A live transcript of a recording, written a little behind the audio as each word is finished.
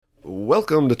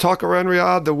Welcome to Talk Around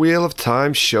Riyadh, the Wheel of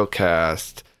Time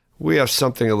showcast. We have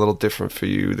something a little different for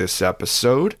you this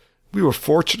episode. We were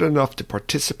fortunate enough to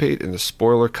participate in the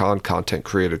SpoilerCon Content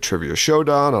Creator Trivia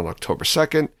Showdown on October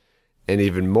 2nd, and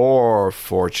even more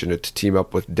fortunate to team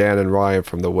up with Dan and Ryan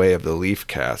from the Way of the Leaf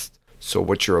cast. So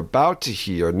what you're about to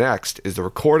hear next is the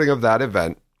recording of that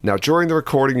event. Now, during the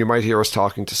recording, you might hear us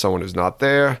talking to someone who's not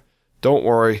there. Don't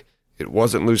worry, it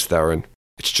wasn't Luz Theron.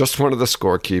 It's just one of the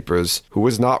scorekeepers who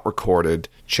was not recorded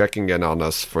checking in on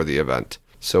us for the event.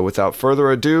 So without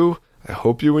further ado, I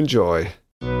hope you enjoy.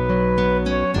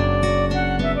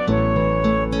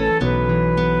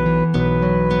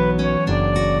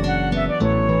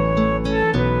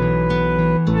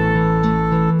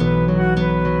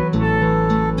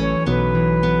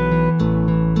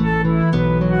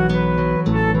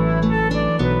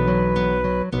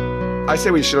 I say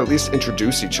we should at least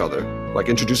introduce each other, like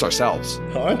introduce ourselves.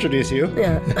 I'll introduce you.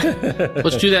 Yeah.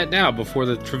 Let's do that now before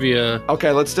the trivia.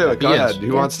 Okay, let's do it. Go Yes. ahead.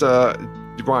 Who wants to?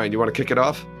 Ryan, you want to kick it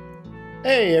off?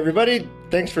 Hey, everybody.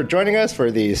 Thanks for joining us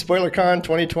for the SpoilerCon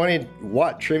 2020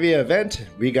 Watt Trivia event.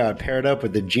 We got paired up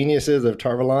with the geniuses of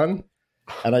Tarvalon.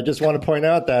 And I just want to point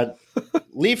out that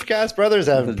Leafcast brothers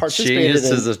have participated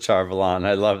Geniuses of Tarvalon.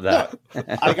 I love that.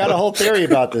 I got a whole theory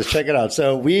about this. Check it out.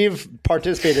 So we've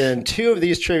participated in 2 of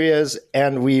these trivias,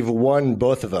 and we've won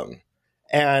both of them.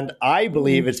 And I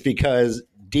believe it's because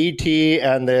DT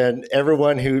and then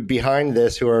everyone who behind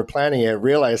this who are planning it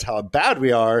realize how bad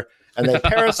we are, and they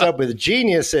pair us up with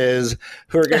geniuses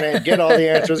who are going to get all the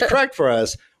answers correct for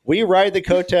us. We ride the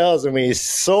coattails and we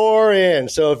soar in.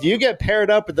 So if you get paired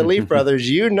up with the Leaf brothers,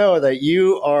 you know that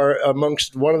you are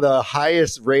amongst one of the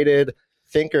highest rated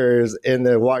thinkers in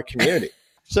the Watt community.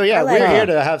 So yeah, we're here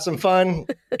to have some fun,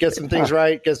 get some things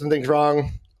right, get some things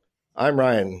wrong. I'm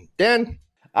Ryan. Dan?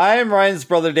 I am Ryan's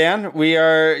brother, Dan. We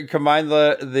are combined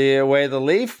the Way of the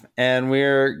Leaf, and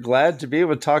we're glad to be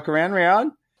with Talk Around Riyadh.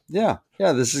 Yeah,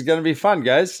 this is going to be fun,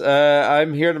 guys.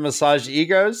 I'm here to massage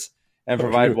egos and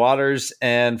provide waters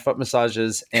and foot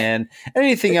massages and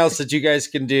anything else that you guys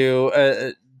can do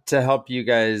to help you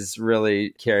guys really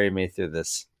carry me through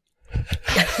this.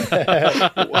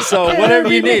 So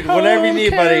whatever you need,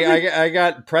 buddy. I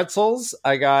got pretzels.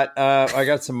 I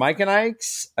got some Mike and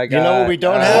Ikes. I got, You know what we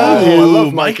don't have? I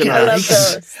love Mike and I love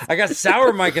Ike's. those. I got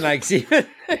sour Mike and Ikes even.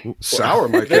 Sour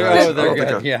Mike and Ike's. Oh, they're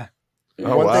good. Yeah.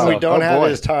 Oh, One thing wow. we don't Oh, have boy.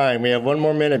 is time. We have one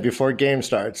more minute before game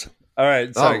starts. All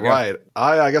right. Sorry, All go. right.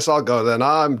 I guess I'll go then.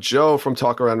 I'm Joe from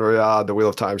Talk Around Riyadh, the Wheel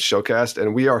of Time showcast,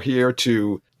 and we are here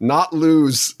to not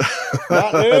lose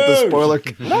Not at the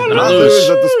lose. not lose. lose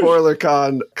at the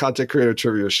SpoilerCon Content Creator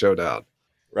Trivia Showdown.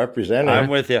 Representing. I'm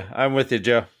with you,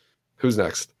 Joe. Who's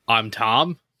next? I'm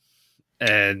Tom,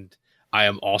 and I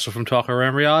am also from Talk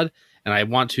Around Riyadh, and I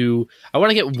want to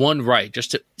get one right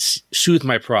just to soothe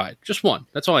my pride. Just one.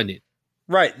 That's all I need.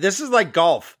 Right. This is like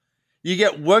golf. You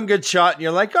get one good shot, and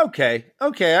you're like, okay,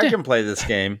 I can play this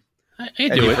game. I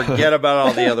can And do you it. forget about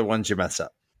all the other ones you mess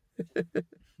up.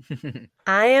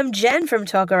 I am Jen from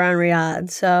Talk Around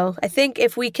Riyadh. So I think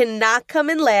if we can not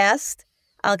come in last,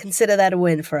 I'll consider that a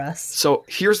win for us. So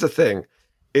here's the thing.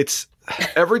 It's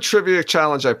every trivia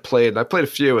challenge I played, and I played a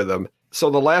few of them.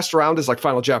 So the last round is like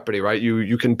Final Jeopardy, right?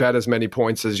 You can bet as many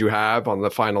points as you have on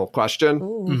the final question.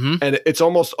 Ooh. Mm-hmm. And it's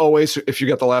almost always, if you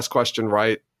get the last question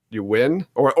right, you win.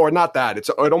 Or not that. It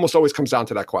almost always comes down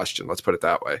to that question. Let's put it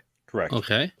that way. Correct.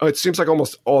 Okay. It seems like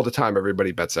almost all the time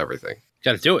everybody bets everything.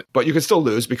 Got to do it. But you can still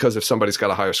lose because if somebody's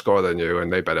got a higher score than you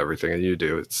and they bet everything and you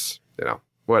do, it's,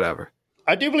 whatever.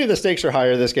 I do believe the stakes are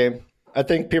higher this game. I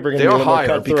think people are going They to be a are little more higher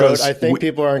cutthroat. because I think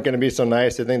people aren't going to be so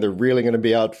nice. I think they're really going to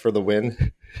be out for the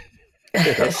win.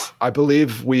 Yes. I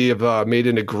believe we have made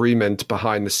an agreement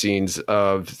behind the scenes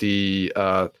of the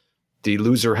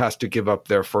loser has to give up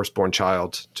their firstborn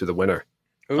child to the winner.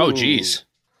 Oh, geez.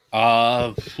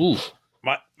 Ooh.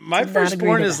 My Did not agree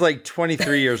firstborn to is that. like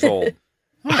 23 years old.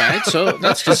 All right. So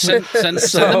let's just send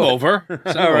them over. Send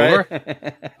them All right.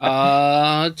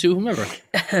 over to whomever.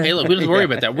 Hey, look, we don't have to worry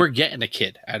about that. We're getting a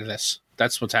kid out of this.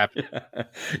 That's what's happening.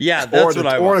 Yeah, that's what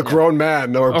I or want. a grown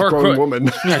man or a grown woman.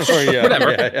 Whatever.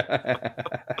 Yeah.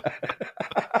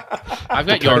 I've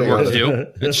got yard work to do.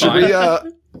 It's Should fine.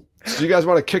 we? Do you guys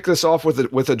want to kick this off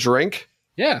with a drink?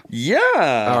 Yeah. Yeah.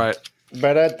 All right.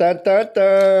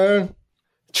 Ba-da-da-da-da.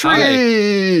 Tree.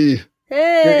 Hey.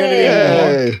 You're going to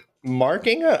be Yay.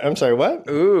 marking? I'm sorry, what?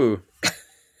 Ooh.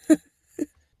 This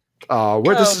Oh,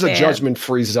 is a man.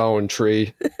 judgment-free zone,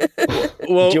 Tree.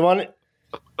 Well, Do you want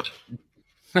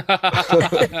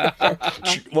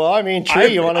Well, I mean, Tree,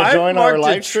 you want to I've join our marked a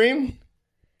live stream?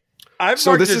 I've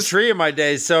So marked this a is- tree in my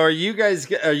day. So are you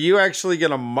actually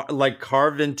going to like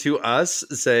carve into us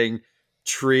saying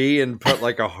tree and put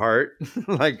like a heart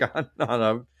like on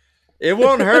a. It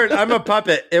won't hurt. I'm a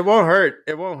puppet. It won't hurt.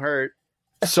 It won't hurt.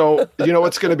 So, you know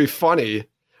what's going to be funny?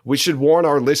 We should warn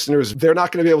our listeners, they're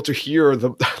not going to be able to hear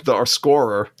our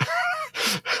scorer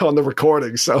on the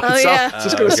recording. So it's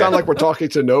just going to sound like we're talking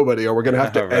to nobody, or we're going to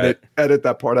have to edit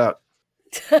that part out.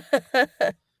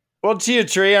 Well, to you,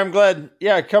 Tree. I'm glad.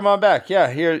 Yeah, come on back.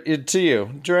 Yeah, here to you.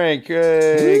 Drink.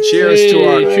 Cheers to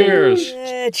our Cheers.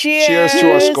 Cheers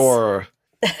to our scorer.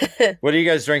 What are you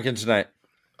guys drinking tonight?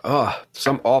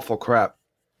 Some awful crap.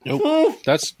 Nope.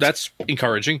 That's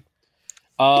encouraging.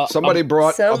 Somebody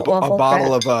brought a Some awful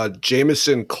bottle of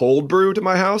Jameson cold brew to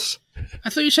my house. I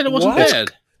thought you said it wasn't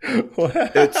bad.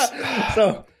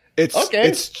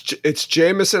 It's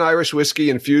Jameson Irish whiskey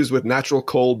infused with natural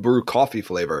cold brew coffee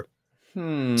flavor.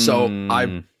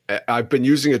 So I've been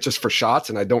using it just for shots,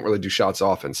 and I don't really do shots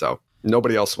often, so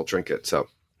nobody else will drink it. So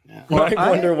I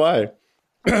wonder why.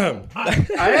 I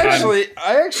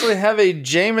actually have a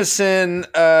Jameson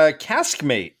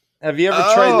Caskmate. Have you ever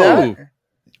tried that?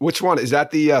 Which one is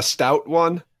that? The stout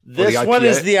one? This one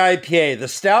is the IPA. The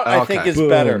stout I think is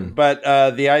better, but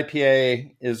the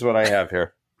IPA is what I have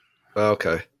here.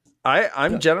 Okay.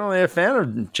 I'm generally a fan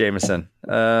of Jameson,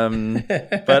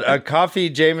 but a coffee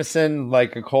Jameson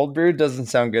like a cold brew doesn't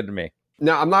sound good to me.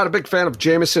 Now, I'm not a big fan of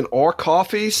Jameson or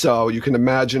coffee, so you can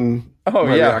imagine my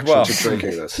reaction to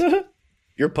drinking this.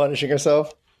 You're punishing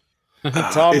yourself?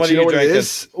 Tom, what are you drinking?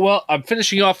 Well, I'm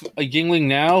finishing off a Yingling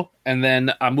now, and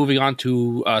then I'm moving on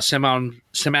to Sam Adams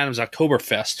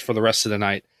Oktoberfest for the rest of the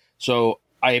night. So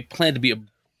I plan to be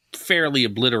fairly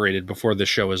obliterated before this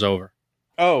show is over.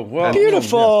 Oh, well.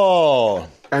 Beautiful.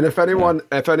 And if anyone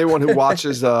who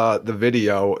watches the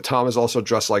video, Tom is also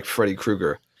dressed like Freddy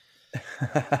Krueger.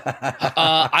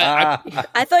 I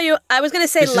thought I was going to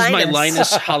say this Linus. This is my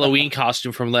Linus Halloween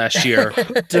costume from last year.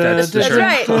 That's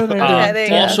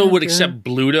right. Also would accept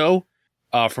Bluto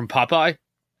from Popeye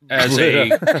as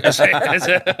a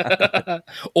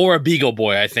or a Beagle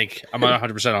Boy. I think I'm not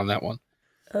 100% on that one.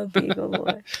 A Beagle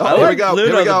Boy. I like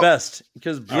Bluto the best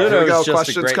because Bluto is just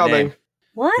Questions a great coming. name.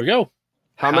 What? Here we go.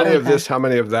 How many of this? How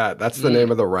many of that? That's the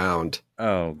name of the round.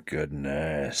 Oh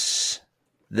goodness.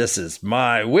 This is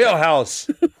my wheelhouse.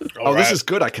 This is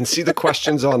good. I can see the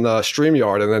questions on the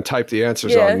StreamYard and then type the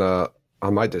answers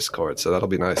on my Discord. So that'll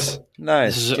be nice.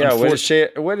 Nice. Yeah,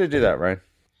 way to do that, Ryan.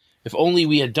 If only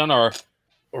we had done our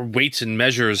weights and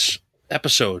measures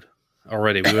episode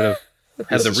already, we would have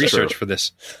had the research for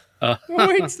this.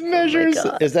 Weights and measures.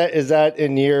 Is that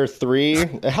in year 3?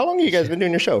 How long have you guys been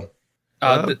doing your show?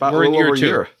 We're in year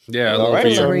 2. Yeah, all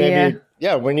right. So maybe,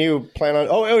 year. when you plan on.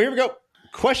 Oh, here we go.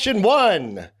 Question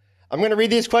 1. I'm going to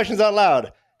read these questions out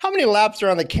loud. How many laps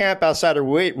around the camp outside of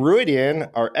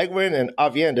Ruidian are Egwin and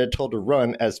Avienda told to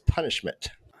run as punishment?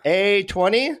 A,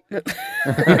 20, B,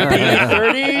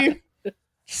 30,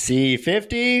 C,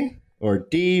 50, or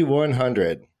D,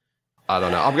 100? I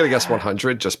don't know. I'm going to guess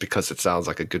 100 just because it sounds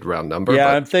like a good round number. Yeah,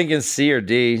 I'm thinking C or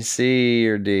D. C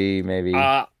or D, maybe.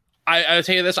 I'll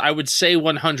tell you this. I would say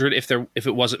 100 if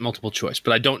it wasn't multiple choice,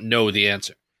 but I don't know the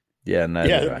answer.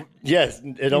 Yeah, yes,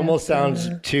 it almost sounds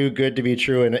too good to be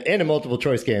true in a multiple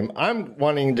choice game. I'm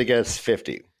wanting to guess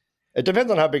 50. It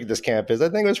depends on how big this camp is. I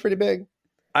think it was pretty big.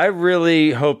 I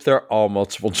really hope they're all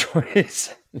multiple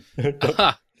choice.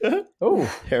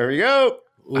 Oh, here we go.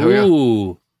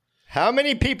 Ooh. How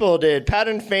many people did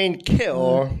Patton Fane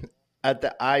kill at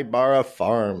the Ibarra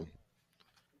farm?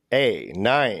 A,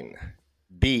 9,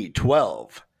 B,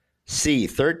 12, C,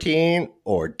 13,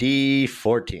 or D,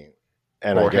 14?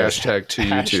 And or hashtag to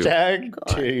YouTube. Hashtag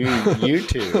to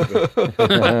YouTube.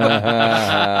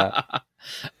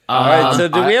 All right. So,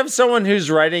 do we have someone who's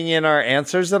writing in our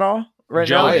answers at all right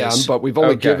now? I am, but we've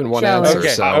only given one answer.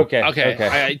 Okay.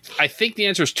 Okay. I think the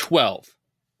answer is 12.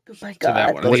 Oh my To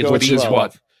that God. one. Which is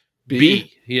what?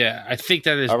 B. Yeah, I think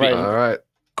that is All B. right. All right.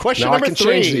 Question Now I number can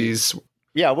 3. change these.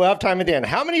 Yeah, we'll have time at the end.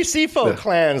 How many Seafolk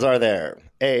clans are there?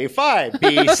 A, 5,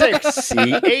 B, 6,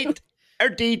 C, 8, or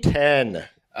D, 10?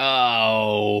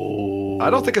 Oh. I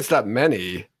don't think it's that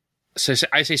many. So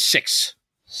I say 6.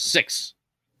 6.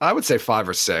 I would say 5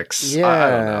 or 6. Yeah, I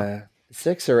don't know.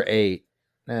 6 or 8.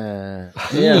 Yeah,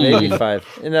 maybe 5.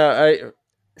 You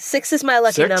 6 is my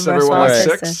lucky 6. number. Everyone so I'll wants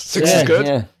say 6. 6 is good.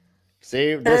 Yeah.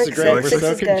 See, this is great. We're Six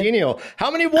so is good. congenial.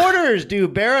 How many warders do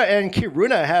Bera and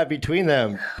Kiruna have between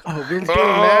them? Oh, we're doing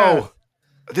math.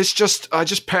 I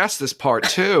just passed this part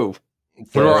too.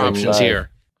 What are our options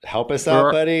here? Help us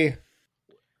out, buddy.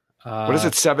 What is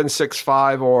it? 7, 6,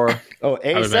 5, or Oh,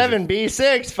 A7,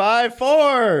 B6, 5,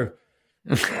 4.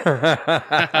 We're going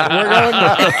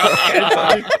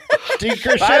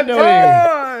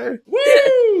decrescendoing.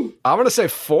 Woo! I'm going to say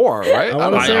 4, right? I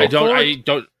wanna say I don't.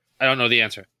 four. I don't know the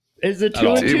answer. Is it At 2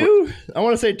 all. and 2? I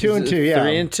want to say 2 and 2. Yeah,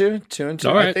 3 and 2, 2 and 2.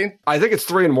 All I right. think I think it's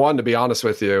 3 and 1, to be honest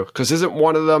with you. Because isn't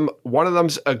one of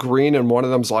them's a green and one of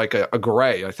them's like a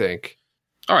gray, I think.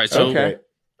 All right. So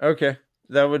Okay,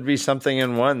 that would be something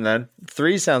in 1 then.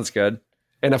 3 sounds good.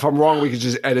 And if I'm wrong, we could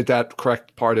just edit that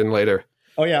correct part in later.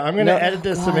 Oh yeah, I'm going to No. edit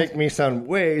this to make me sound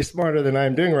way smarter than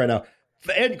I'm doing right now.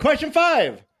 And question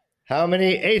 5. How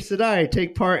many Aes Sedai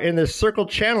take part in the circle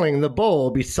channeling the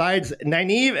bowl besides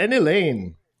Nynaeve and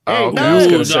Elaine? Oh, A, okay, I was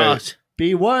none. gonna say- not.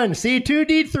 B1, C2,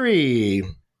 D3.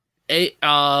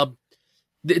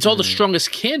 It's all the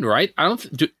strongest kin, right? I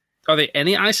don't. Are they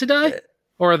any Aes Sedai,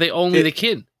 or are they only the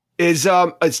kin? Is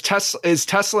Tesla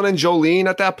and Jolene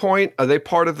at that point? Are they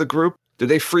part of the group? Did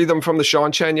they free them from the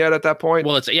Seanchan yet at that point?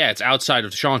 Well, it's outside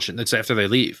of Seanchan. It's after they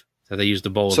leave that they use the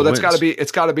bowl. So of the that's got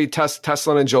to winds. be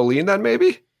Tesla and Jolene then,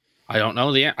 maybe? I don't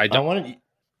know the. I I don't. want to.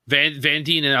 Van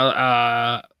Dien and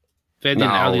Van Dien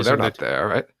and No, Alias they're are not good. there,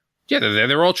 right? Yeah, they're there.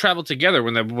 They're all traveled together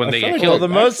when they feel get like Well, killed. the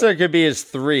most there could be is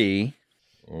 3.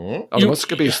 Oh, the most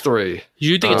could be 3.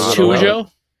 You think I it's don't 2, know. Joe?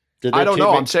 Did I the don't two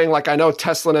know. make- I'm saying like I know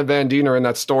Tesla and Van Dien are in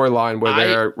that storyline where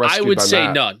they're I rescued would by say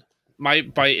Matt. none. My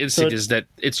instinct So- is that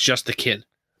it's just the kin,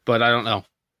 but I don't know.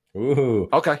 Ooh,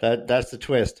 Okay. that's the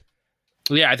twist.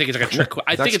 Yeah, I think it's like a trick.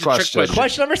 I think Next it's a trick question. question.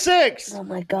 Question number 6. Oh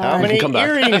my How god. many Come back.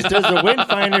 earrings does the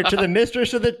Windfinder to the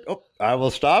mistress of the... Oh, I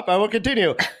will stop. I will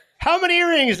continue. How many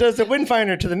earrings does the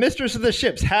Windfinder to the mistress of the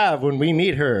ships have when we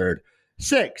meet her?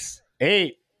 6,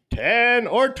 8, 10,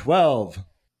 or 12?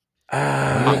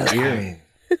 I think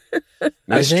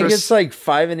Mistress? it's like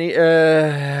 5 and 8.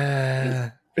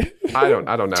 I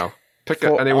don't know.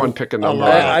 Anyone pick a number.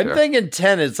 lot. I don't I'm care. thinking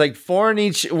 10. It's like 4 in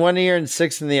each one ear and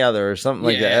 6 in the other, or something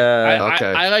like that. Okay.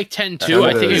 I like 10 too.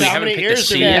 I think How we How haven't many picked the ears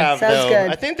do C we yet. have, Sounds though?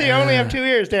 good. I think they only have 2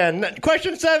 ears, Dan.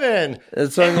 Question 7.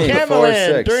 That's what I mean. 4 or Camelin,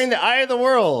 6. during the Eye of the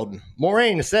World,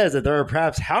 Moraine says that there are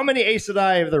perhaps how many Aes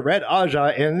Sedai of the Red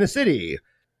Aja in the city?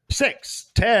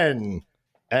 6, 10,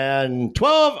 and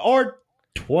 12, or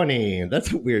 20?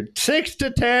 That's weird. 6 to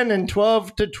 10 and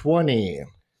 12 to 20.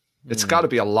 It's got to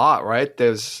be a lot, right?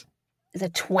 There's. Is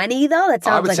it 20 though? That I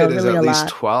sounds would like say a there's really at a least lot.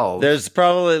 12. There's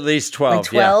probably at least 12. Like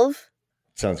 12?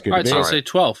 Sounds good All right, to so me. I'll say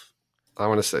 12. I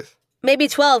want to say. Maybe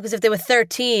 12, because if they were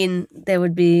 13, they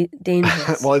would be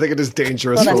dangerous. Well, I think it is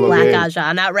dangerous Well, for that's Black Levine.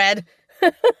 Aja, not red.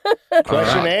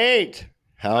 Question 8.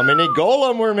 How many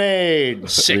golem were made?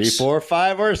 6. 3, 4,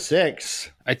 5, or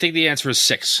 6? I think the answer is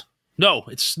 6. No,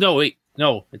 it's no. Wait,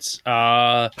 no, it's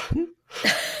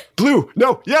Blue,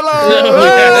 no, yellow.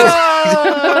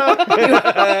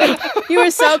 You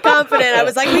were so confident. I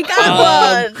was like, we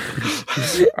got one.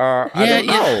 I don't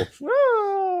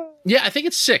know. Yeah, I think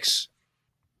it's 6.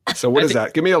 So what I is think-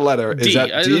 that? Give me a letter. Is D.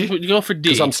 that D? You go for D.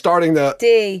 Because I'm starting to.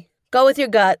 D. Go with your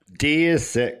gut. D is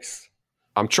 6.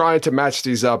 I'm trying to match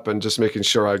these up and just making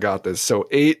sure I got this. So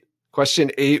 8.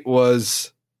 Question 8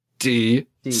 was D.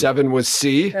 D. 7 was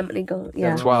C. How many go?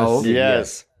 Yeah. 12.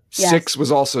 Yes. Yes. 6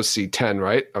 was also C. 10,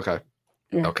 right? Okay.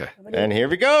 Yeah. Okay. And here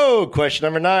we go. Question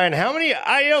number 9. How many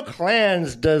Aiel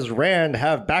clans does Rand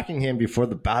have backing him before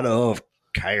the Battle of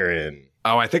Chiron?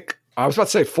 Oh, I think I was about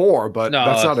to say 4, but No,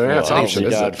 that's not an answer Well, option, you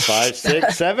is got it? 5,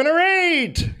 6, 7, or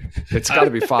 8. It's got to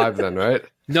be 5 then, right?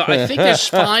 No, I think there's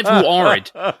 5 who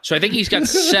aren't. So I think he's got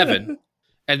 7.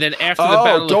 And then after the Oh,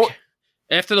 battle, don't-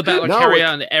 after the battle No, of it-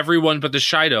 Carrion, everyone but the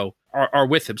Shido are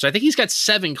with him. So I think he's got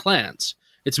 7 clans.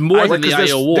 It's more Right, than the 'cause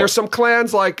there's, IO War. there's some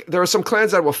clans there are some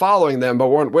clans that were following them but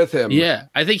weren't with him. Yeah,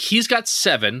 I think he's got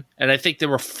 7, and I think there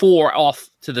were 4 off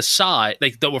to the side,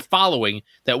 like that were following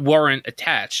that weren't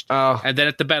attached. Oh. And then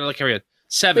at the Battle of Carrion,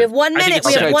 7. We have 1 I think minute. it's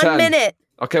We have Okay, 1 10. minute.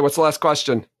 Okay, what's the last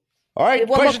question? All right, Wait,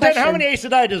 one more question 10. How question. many Aes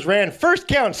Sedai does Rand first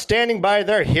count standing by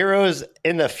their heroes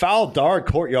in the Faldar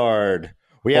courtyard?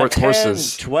 We have 10,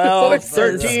 Horses. 12, Horses.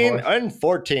 13, and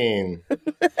 14.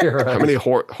 How many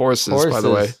horses, by the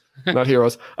way? Not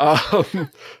heroes. Oh, Rand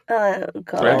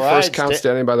God. All right, first count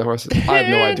standing by the horses. I have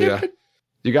no idea.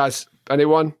 You guys,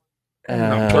 anyone?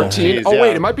 13? geez, Oh, yeah.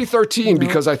 wait, it might be 13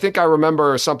 because I think I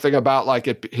remember something about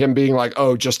like him being like,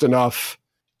 oh, just enough.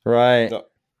 Right.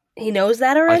 He knows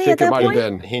that already I think at it that might have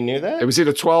point? been. He knew that? It was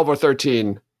either 12 or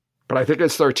 13. But I think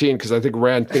it's 13 because I think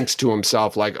Rand thinks to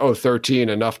himself like, oh, 13,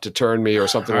 enough to turn me or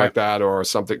something All right. like that or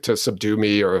something to subdue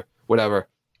me or whatever.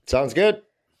 Sounds good.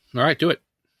 All right, do it.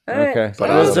 All right. Okay. But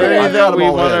Was there I any got that them we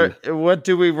all want to? What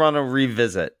do we want to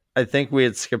revisit? I think we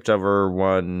had skipped over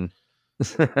one.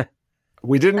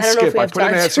 We didn't I don't know if skip. we I have put an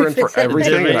time to answer in for revisit it.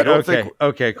 everything. And I don't okay. think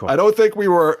Okay. Cool. I don't think we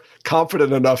were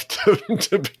confident enough to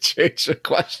change the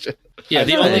question. Yeah,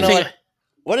 the don't only know thing.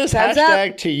 What does Time's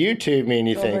hashtag to YouTube mean,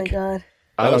 you Oh, my think? God.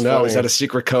 I don't was know. funny. Is that a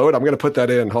secret code? I'm going to put that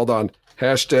in. Hold on.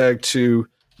 Hashtag to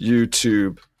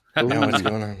YouTube. Ooh, what's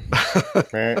going on?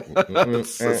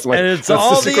 It's like- And it's that's the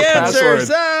all the secret answers.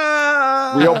 password.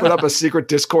 Ah! We open up a secret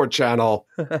Discord channel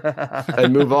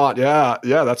and move on. Yeah,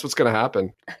 that's what's going to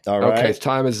happen. All right. Okay,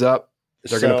 time is up.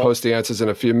 They're going to So- post the answers in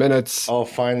a few minutes. I'll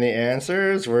find the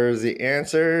answers. Where's the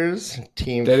answers?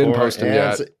 Team They didn't 4 post them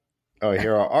yet. Oh,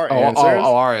 here are our Oh, answers.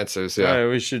 our answers, yeah. All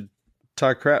right, we should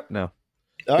talk crap now.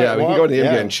 All Yeah, right, we can well, go to the yeah.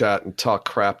 in-game chat and talk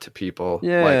crap to people.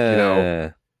 Yeah. Like, you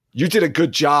know, you did a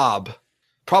good job.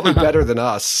 Probably better than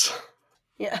us.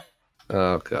 Yeah.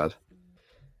 Oh, God.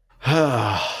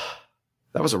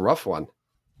 That was a rough one.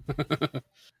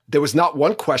 There was not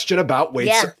one question about weights.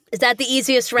 Yeah. Is that the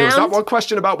easiest There was not round? one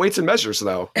question about weights and measures,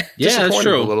 though. Yeah, that's Disappointed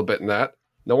true. a little bit in that.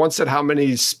 No one said how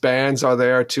many spans are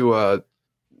there to a,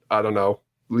 I don't know,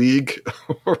 league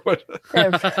or what.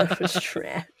 That was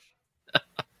trash.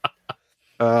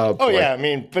 Oh, Boy. yeah. I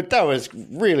mean, but that was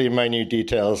really minute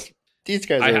details. These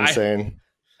guys are insane.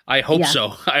 I hope Yeah.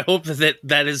 so. I hope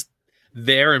that is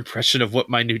their impression of what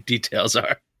minute details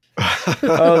are.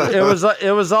 Oh,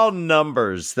 it was all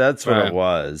numbers. That's what Right. it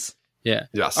was. Yeah.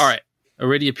 Yes. All right.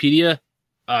 Iridiapedia.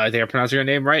 I think I'm pronouncing her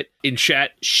name right. In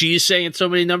chat, she's saying so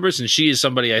many numbers, and she is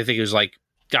somebody I think who's like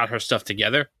got her stuff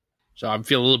together. So I'm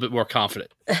feeling a little bit more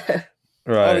confident. Right.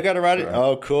 Oh, we got Arati.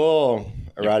 Oh, cool.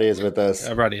 Arati is with us.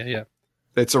 Iridia, yeah.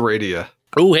 It's Aradia.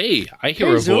 Oh, hey, I hear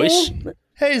Hey, her voice. Zool.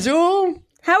 Hey, Zool.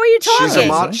 How are you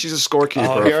talking? She's a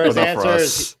scorekeeper. Oh, here are his enough for answers.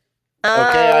 us. Oh,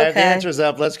 Okay, I have the answers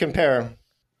up. Let's compare.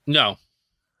 No.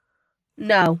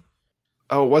 No.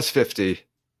 Oh, it was 50.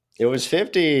 It was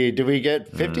 50. Did we get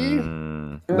 50?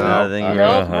 No, No. I think All you're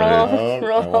Nope, 100.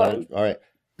 wrong. Wrong. All right.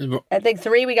 I think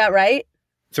 3 we got right.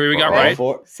 3 we got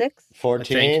Well, right. 6.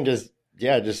 14. Just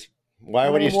why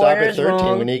would you The stop at Warriors 13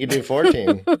 wrong. when you could do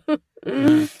 14?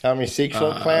 How many Sikh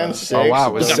folk clans? 6. oh, wow,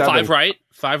 it was We got 7. 5 right.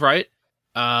 5 right.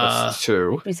 That's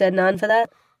 2. We said none for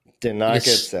that. Did not get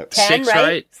Yes. 7. 10 6 right.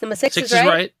 right. Number 6 6 is right. is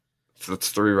right. That's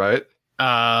 3, right?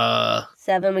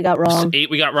 7 we got wrong. 8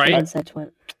 we got Seven right. such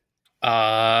went.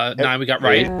 9 we got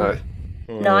right.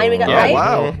 9 we got Yeah. right.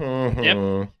 Wow.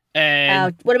 Mhm.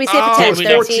 And What do we say for Oh, 10? it was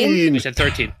 13? 14. we said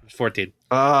 13. It was 14.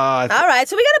 All right,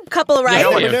 so we got a couple of right. Yeah,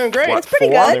 We're doing great. That's pretty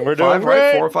Four? good. We're doing 5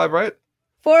 right? great. 4 or 5 right?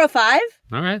 4 or 5.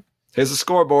 All right. Here's the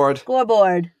scoreboard.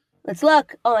 Scoreboard. Let's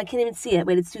look. Oh, I can't even see it.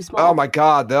 Wait, it's too small. Oh my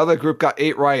God! The other group got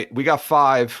 8 right. We got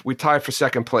 5. We tied for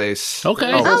second place.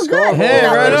 Okay. Oh, good. Scoreboard. Hey,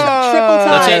 Well, right there's a on. triple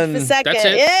That's tie it. for second. That's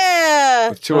it. Yeah.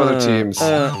 With 2 other teams.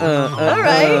 All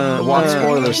right. The Watts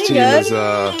Spoilers Pretty team good. is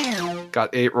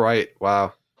got 8 right.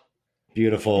 Wow.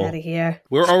 Beautiful. Out of here.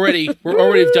 We're already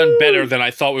done better than I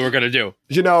thought we were going to do.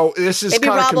 You know, this is Maybe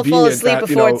kind of Rob will convenient fall asleep that,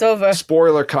 before it's over.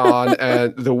 Spoiler con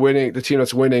and the team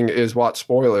that's winning is Watts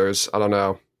Spoilers. I don't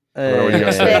know. I don't know what you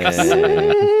guys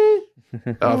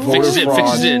think. Voter Fixes it. fraud.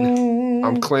 Fixes it.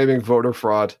 I'm claiming voter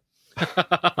fraud. All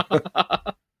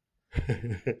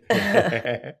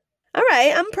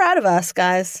right. I'm proud of us,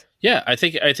 guys. Yeah, I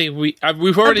think we've I'm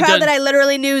already proud done. that I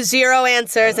literally knew 0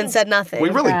 answers and said nothing. We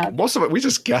I'm really, proud. most of it, we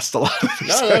just guessed a lot of these.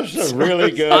 No, that's answers. a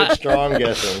really good, strong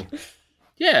guessing.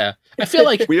 Yeah, I feel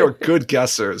like We are good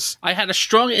guessers. I had a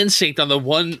strong instinct on the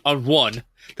 1-on-1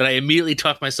 that I immediately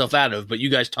talked myself out of, but you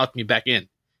guys talked me back in.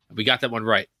 We got that one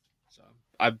right, so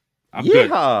I'm good.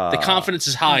 Yeehaw. The confidence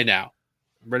is high now.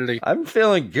 I'm ready to. I'm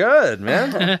feeling good,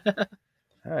 man.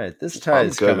 All right, this tie I'm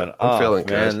is good. coming I'm off, feeling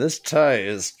man. good. This tie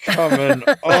is coming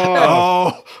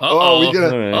off. Oh, we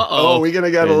gonna, Uh-oh. we gonna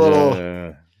get a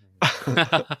little.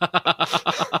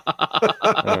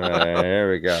 All right,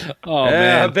 here we go. Oh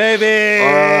Yeah, man, baby.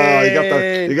 Oh,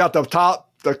 you got the top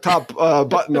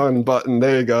button on button.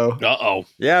 There you go. Uh-oh.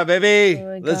 Yeah, baby. Oh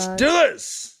my Let's God. do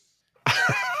this.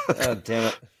 Oh,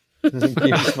 damn it.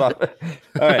 Keep swapping.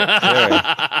 All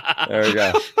right, there we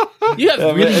go. You have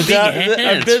really It's big a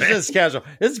hands. business casual.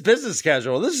 It's business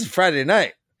casual. This is Friday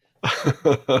night.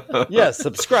 Yes,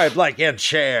 subscribe, like, and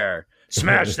share.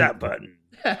 Smash that button.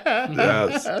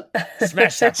 Yes.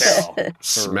 Smash that bell.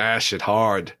 Smash it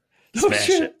hard. Smash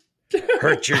it.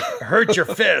 Hurt your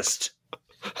fist.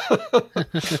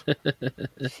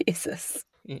 Jesus.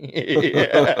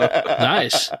 Yeah.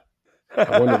 Nice.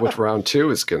 I wonder what round 2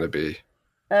 is going to be.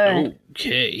 All right.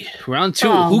 Okay, round 2.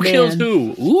 Oh, Who kills man.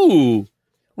 who? Ooh.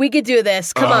 We could do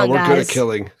this. Come on, we're guys. good at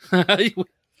killing.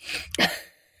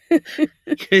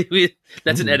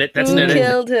 That's an edit. That's Who an edit.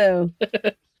 killed who?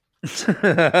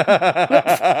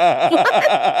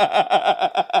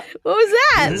 What was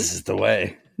that? This is the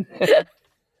way.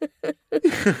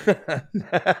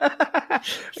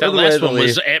 That last one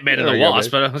was Ant-Man and There the we go,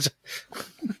 Wasp. babe. But I was,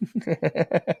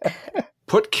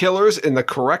 Put killers in the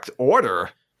correct order.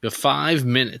 You have 5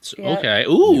 minutes. Yeah. Okay.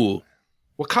 Ooh.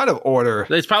 What kind of order?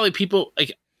 It's probably people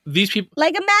like these people.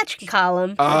 Like a match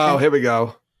column. Oh, here we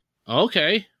go.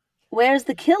 Okay. Where's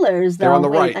the killers, though? They're on the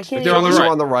Wait, right. I The can't killers even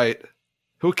are on the right.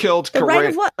 Who killed The right of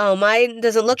Corinne? what? Oh, mine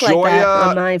doesn't look like that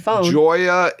on my phone.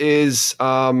 Joya is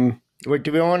Wait,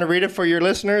 do we want to read it for your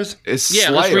listeners? Yeah.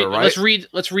 Slayer, right?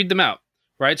 Let's read them out.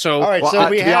 Right. So All right, Well, so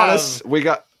we to be have honest, we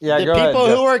got Yeah, the go ahead. people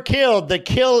Jeff. who are killed. The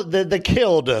killed.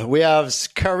 We have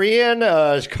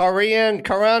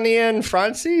Karanian,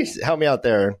 Francis. Help me out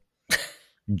there. sure.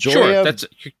 Joya That's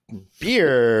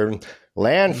Beer,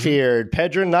 Lanfear,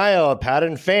 Pedro Nile,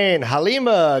 Patton Fane,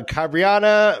 Halima,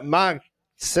 Cabriana,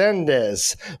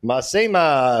 Maxendes,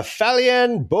 Masema,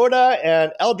 Falian, Boda,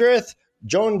 and Eldrith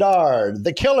Jondard.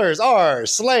 The killers are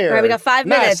Slayer. All right, we got 5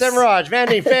 Matt minutes. Semraj,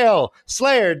 Vandy Fail,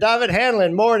 Slayer, David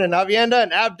Hanlon, Morden, Avienda,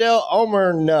 and Abdel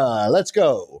Omerna. Let's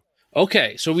go.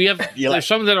 okay. So we have there's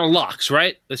some that are locks,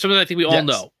 right? There's some that I think we all Yes.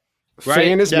 know. Right?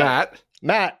 Fane is Yeah. Matt.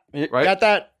 Matt, Right. got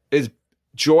that? Is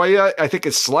Joya? I think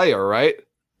is Slayer, right?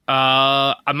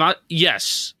 I'm not.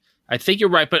 Yes, I think you're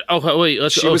right. But wait.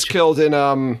 Let's. She was killed in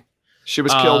the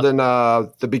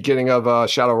beginning of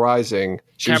Shadow Rising.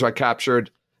 She was Cap- captured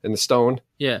in the stone.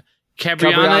 Yeah.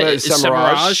 Cabriana Cabriana is is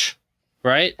Semiraj,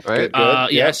 right? Right.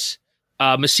 Good. Yes.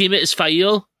 Masima is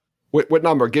Fail. What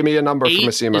number? Give me a number 8 for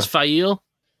Masima. is Fail.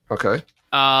 Okay.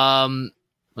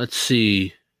 Let's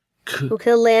see. Who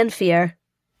killed Lanfear?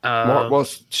 Well,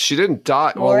 she didn't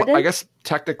die. Well, Morden? I guess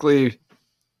technically,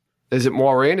 is it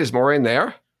Maureen? Is Maureen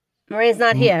there? Maria's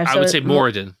not here. I so would say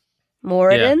Moradin.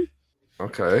 Moradin?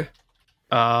 Okay.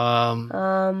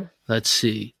 Let's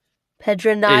see.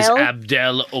 Pedro Is Nile?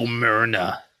 Abdel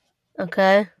Omerna.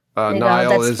 Okay. There you go.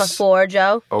 Nile That's is 4,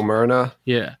 Joe. Omerna.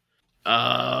 Yeah.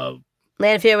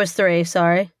 Lanfear was 3,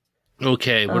 sorry.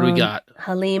 Okay. What do we got? Who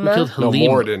Halima? killed No, Halima?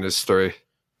 Morden is 3.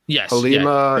 Yes. yeah.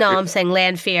 Halima. No, I'm saying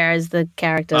Lanfear is the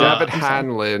character. David I'm sorry.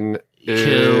 Hanlon is.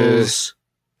 Kills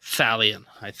Thalion.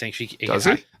 I think she Does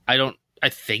he? I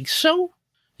think so.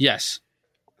 Yes.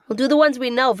 We'll do the ones we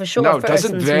know for sure. No, first,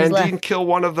 doesn't since who's Vandine left. kill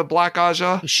one of the Black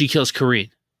Aja? She kills Kareen.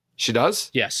 She does?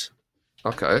 Yes.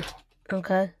 Okay.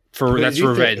 Okay. That's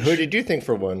revenge. Who did you think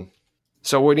for one?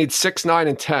 So we need 6, 9,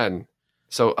 and 10.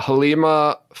 So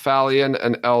Halima, Falion,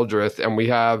 and Eldrith, and we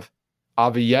have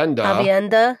Avienda.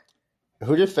 Avienda?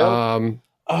 Who did Phil?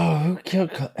 Oh, who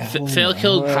killed? Fail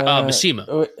killed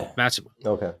Masima. Massima.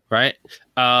 Okay. Right?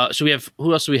 So we have,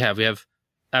 who else do we have? We have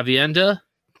Avienda.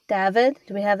 David?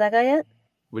 Do we have that guy yet?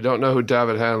 We don't know who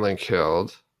David Hanlon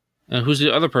killed. And who's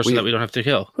the other person that we don't have to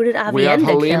kill? Who did Avienda We have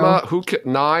Halima. kill?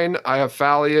 9. I have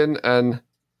Falion and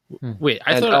Wait,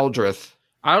 I and thought Eldrith.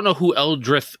 I don't know who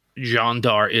Eldrith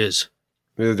Jondar is.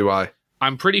 Neither do I.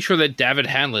 I'm pretty sure that David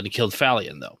Hanlon killed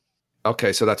Falion, though.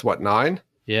 Okay, so that's what, 9?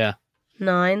 Yeah.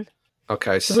 9.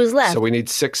 Okay. So Who's left? So we need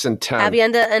 6 and 10.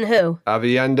 Avienda and who?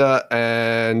 Avienda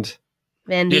and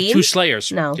Van You have Dien? 2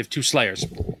 Slayers. No. You have 2 Slayers.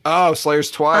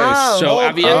 Slayer's twice. Oh. So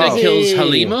Avienda okay. kills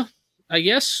Halima, I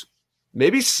guess.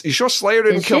 Maybe you sure Slayer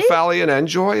didn't Did kill she? Falion and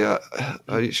Joya?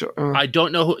 Are you sure? I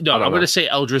don't know who. No, I don't I'm going know. to say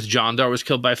Eldrith Jondar was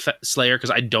killed by Slayer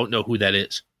because I don't know who that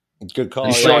is. Good call.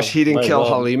 You sure yeah. he didn't Might kill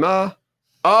well. Halima?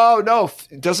 Oh no,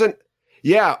 doesn't.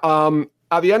 Yeah,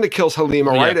 Avienda kills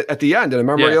Halima Yeah. right at the end in A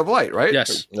Memory Yeah. of Light, right?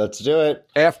 Yes. Let's do it.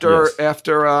 After Yes.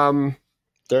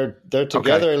 They're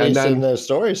together and at least then- in the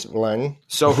storyline.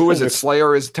 So who is it?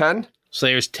 Slayer is 10.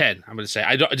 Slayer's 10. I'm going to say.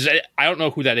 I don't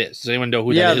know who that is. Does anyone know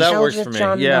who Yeah, that is? that works Eldritch for me.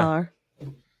 John Yeah. Dar.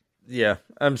 Yeah,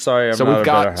 I'm sorry. I'm So not we've a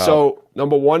better got help.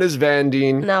 number 1 is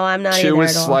Vandine. No, I'm not 2 either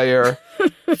is at all. Slayer.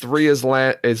 3 is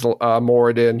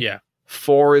Moradin. Yeah.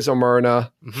 4 is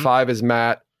Omerna. Mhm. 5 is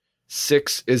Matt.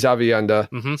 6 is Avienda.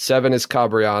 Mhm. 7 is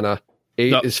Cabriana.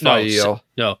 8 is Fail.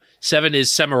 No. 7 is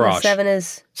Semiraj. 7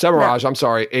 is... Semiraj, I'm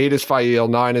sorry. 8 is Fail.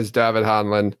 9 is David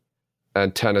Hanlon.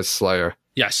 And 10 is Slayer.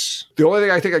 Yes. The only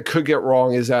thing I think I could get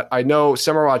wrong is that I know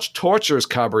Semiraj tortures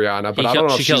Cabriana, but I don't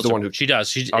know if she she's kills the her. one who. She does.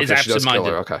 She's Okay, is she does kill absent-minded.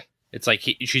 her. Okay. It's like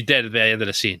she's dead at the end of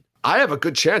the scene. I have a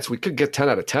good chance we could get 10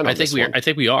 out of 10 on I think this we are. one. I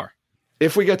think we are.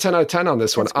 If we get 10 out of 10 on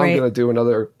this one, That's I'm great. going to do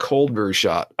another cold brew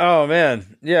shot. Oh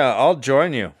man, yeah, I'll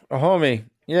join you, homie.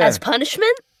 Yeah, As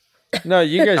punishment? no,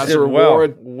 you guys As did a well.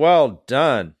 reward. Well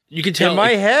done. You can tell. In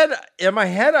my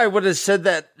head, I would have said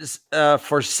that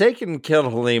Forsaken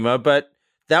killed Halima, but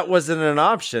that wasn't an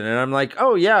option. And I'm like,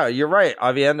 oh yeah, you're right.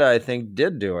 Avienda, I think,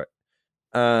 did do it.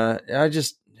 I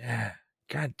just,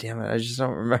 God damn it, I just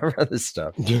don't remember this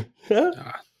stuff.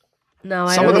 No,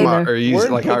 I Some of don't them either. are easy.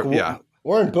 Like, yeah.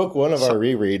 We're in book 1 of our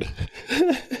reread.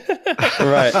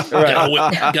 Right.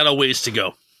 got a ways to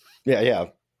go. Yeah.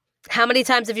 How many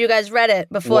times have you guys read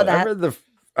it before Well, that? I read the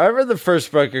read the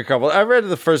first book I read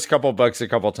the first couple books a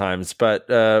couple times, but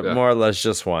more or less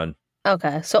just one.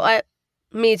 Okay, so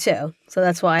me too. So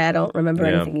that's why I don't remember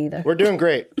anything either. We're doing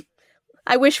great.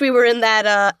 I wish we were in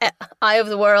that Eye of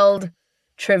the World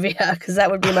trivia because that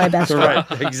would be my best one.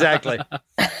 Right, exactly.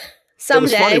 Someday. It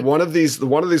was funny. One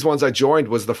of these ones I joined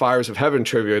was the Fires of Heaven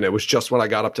trivia, and it was just when I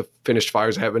got up to finish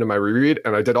Fires of Heaven in my reread,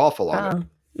 and I did awful on it.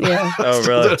 Yeah. Oh,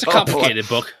 really? It's a complicated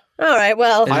book. All right.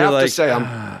 Well, I have like, to say,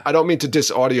 I don't mean to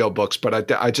diss audiobooks,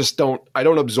 but I just don't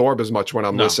absorb as much when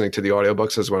I'm listening to the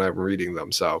audiobooks as when I'm reading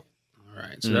them. So, All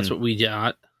right. So that's what we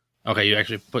got. Okay, you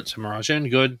actually put some Mirage in.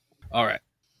 Good. All right.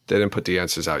 they didn't put the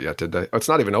answers out yet, did they? Oh, it's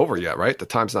not even over yet, right? The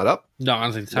time's not up? No, I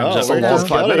don't think the No, time's we're up. just 5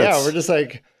 killing it. minutes. Yeah, we're just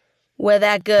like we're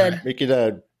that good. we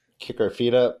could kick our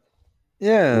feet up.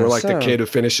 Yeah. We're like the kid who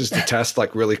finishes the test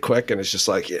like really quick and it's just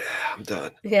like, yeah, I'm done.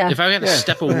 Yeah. If I got to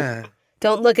step away,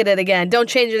 Don't look at it again. Don't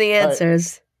change any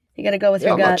answers. You got to go with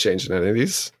your I'm not gut. changing any of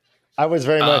these. I was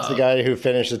very much the guy who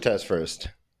finished the test first.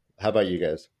 How about you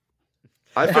guys?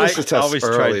 I finished the test always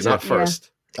early, tried to. not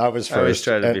first. I was first. I always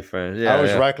try to and be first. Yeah, I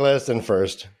was yeah. reckless and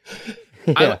first.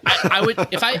 I would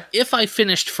if I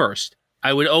finished first,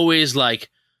 I would always like,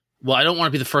 well, I don't want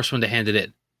to be the first one to hand it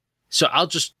in, so I'll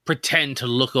just pretend to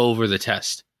look over the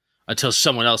test until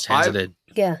someone else hands it in.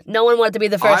 Yeah. No one wanted to be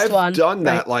the 1st I've one. done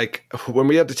that. Right. Like when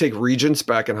we had to take Regents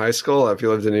back in high school, if you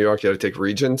lived in New York, you had to take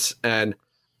Regents. And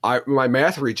my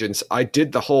math Regents, I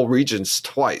did the whole Regents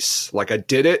twice. Like I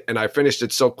did it and I finished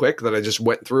it so quick that I just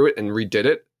went through it and redid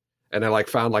it. And I like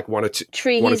found like one or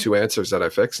two answers that I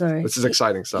fixed. Sorry. This is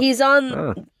exciting stuff. He's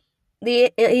on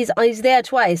he's there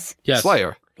twice. Yes.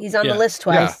 Slayer. He's on Yeah. the list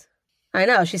twice. I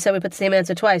know. She said we put the same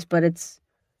answer twice, but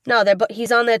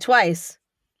he's on there twice.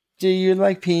 Do you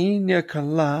like pina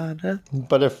colada?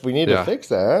 But if we need Yeah. to fix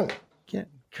that,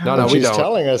 No, we she's don't.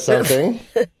 telling us something.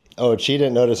 Oh, she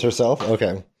didn't notice herself?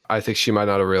 Okay. I think she might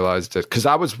not have realized it because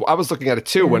I was looking at it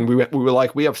too when we were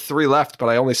like we have 3 left, but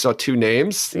I only saw 2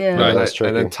 names. Yeah. Right. And, That's tricky.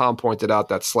 and then Tom pointed out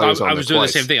that I Slayer's on was there doing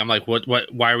twice. the same thing. I'm like, what?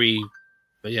 Why are we?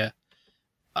 But yeah.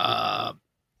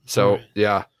 So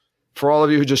yeah, for all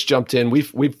of you who just jumped in,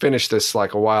 we've finished this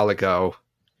like a while ago.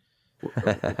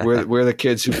 We're the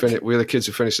kids who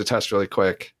finished the test really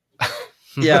quick.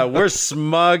 Yeah, we're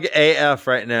smug AF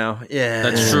right now. Yeah,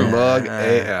 That's true. Mug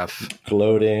AF.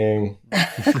 Gloating.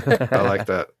 I like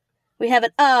that. We have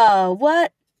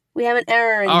we have an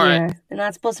error in All here. right. They're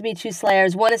not supposed to be 2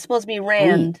 Slayers. One is supposed to be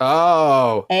Rand.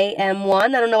 Oh, AM1. I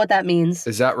don't know what that means.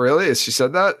 is that really? Has she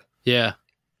said that? Yeah.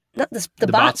 Not the The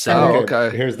bot bot said said it. Oh,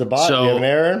 okay. Here's the bot. So- you have an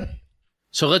error?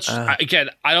 So let's again.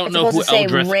 I don't It's know who supposed to say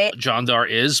Eldrith Jondar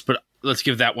is, but let's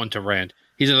give that one to Rand.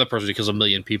 He's another person who kills 1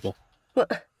 million people.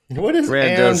 What is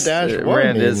Rand Rand-1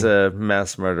 Rand mean? is a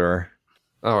mass murderer.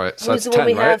 All right, so Who's that's the one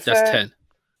 10, we right? have? That's For- 10.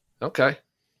 Okay.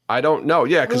 I don't know.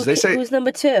 Yeah, because they say Who's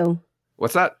number 2?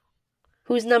 what's that?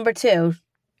 Who's number 2?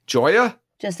 Joya?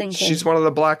 Just in case. She's one of the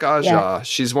Black Aja. Yeah.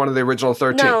 She's one of the original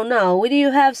 13. No. What do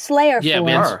you have Slayer Yeah, for?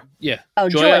 man. Her. Yeah. Oh,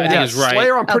 Joya, Joya. I think Yeah, is right.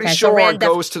 Slayer, I'm pretty Okay, so sure, Rand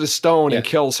goes to the stone and Yeah.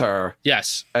 kills her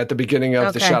Yes. at the beginning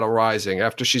of The Okay. Shadow Rising.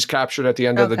 After she's captured at the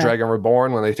end of The Okay. Dragon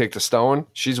Reborn, when they take the stone,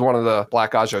 she's one of the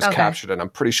Black Ajas Okay. captured, and I'm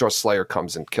pretty sure Slayer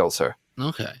comes and kills her.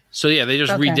 Okay. So yeah, they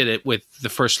just Okay. redid it with the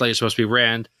first Slayer supposed to be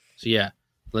Rand. So yeah,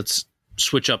 let's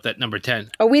switch up that number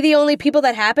 10. Are we the only people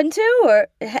that happen to? Or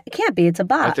it can't be. It's a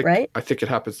bot, right? I think it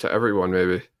happens to everyone,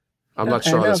 maybe. I'm not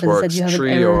Okay, sure how no, this 'cause it said works. you have an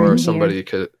Tree error in or here. somebody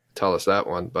could tell us that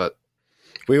one, but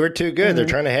We were too good. Mm-hmm. They're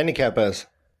trying to handicap us.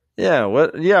 Yeah,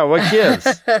 what gives?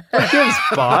 What gives,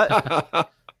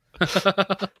 bot?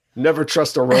 never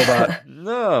trust a robot.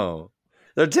 No.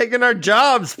 They're taking our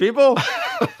jobs, people.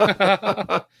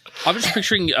 I'm just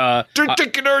picturing They're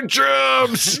taking our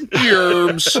jobs.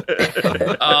 germs.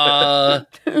 I'm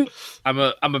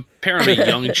apparently a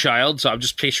young child, so I'm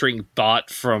just picturing Bot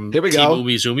from Here we Team go.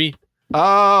 Umizoomi.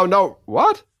 Oh, no.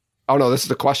 What? Oh, no, this is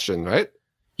the question, right?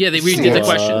 Yeah, they redid the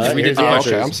question. They redid Here's the the Oh,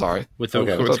 question okay, I'm sorry. with the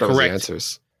Okay. I with thought that was the correct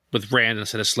answers. with Rand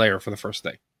instead of Slayer for the first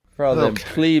thing. For all them Okay.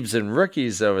 plebes and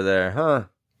rookies over there, huh?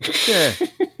 Yeah.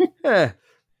 Yeah.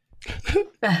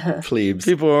 Plebes.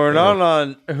 People who are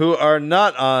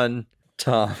not on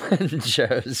Tom and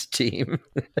Joe's team.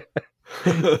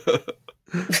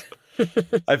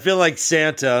 I feel like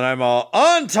Santa, and I'm all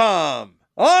on Tom,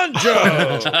 on Joe.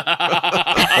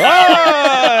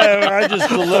 I just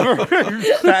deliver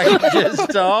packages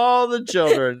to all the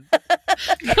children.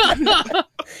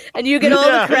 And you get all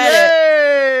the credit.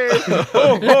 Yay!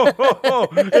 Oh,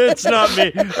 it's not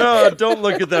me. Oh, don't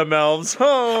look at them elves.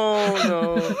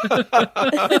 Oh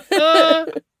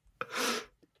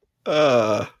no.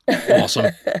 Awesome.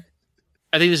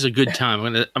 I think this is a good time.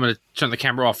 I'm gonna turn the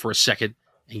camera off for a second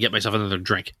and get myself another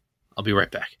drink. I'll be right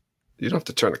back. You don't have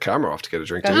to turn the camera off to get a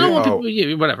drink. I Do I don't want you? people,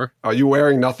 yeah, whatever. Are you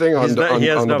wearing nothing on He's the, not- he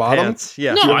has on the no bottom? pants.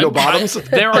 Yeah. Do you have no bottoms?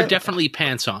 there are definitely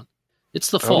pants on.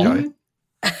 It's the fall. Okay.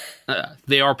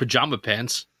 They are pajama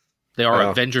pants. They are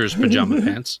Oh. Avengers pajama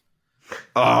pants.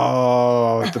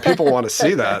 Oh, the people want to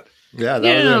see that. Yeah, that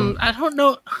was Yeah, him. I don't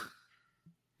know.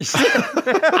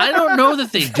 I don't know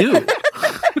that they do.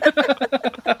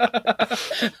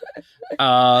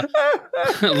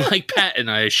 Like Pat and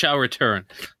I shall return.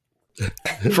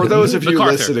 For those of you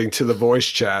MacArthur. listening to the voice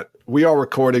chat, we are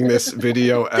recording this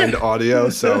video and audio,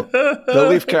 so the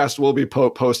Leafcast will be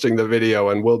posting the video,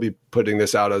 and we'll be putting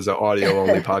this out as an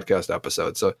audio-only podcast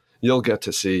episode. So you'll get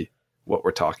to see what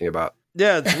we're talking about.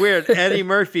 Yeah, it's weird. Eddie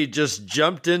Murphy just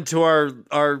jumped into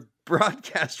our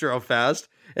broadcast real fast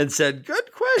and said,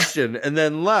 "Good question," and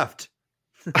then left.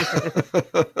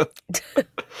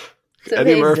 It's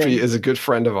Eddie amazing. Murphy is a good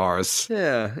friend of ours.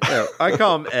 Yeah, I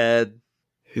call him Ed.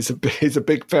 He's a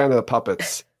big fan of the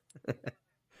puppets.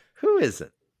 Who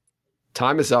isn't?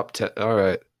 Time is up. All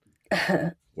right.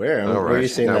 Where? All Where are you right.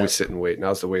 seeing Now that? we sit and wait.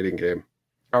 Now's the waiting game.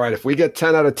 All right. If we get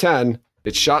 10 out of 10,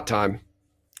 it's shot time.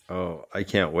 Oh, I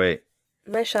can't wait.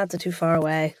 My shots are too far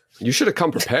away. You should have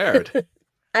come prepared.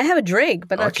 I have a drink,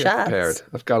 but I'll not get shots. prepared.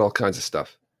 I've got all kinds of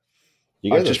stuff.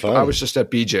 You guys are fun. I was just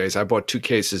at BJ's. I bought 2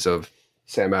 cases of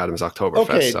Sam Adams Oktoberfest.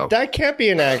 Okay, So that can't be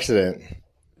an accident.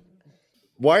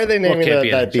 Why are they naming can't be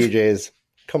an that BJ's?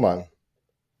 Come on.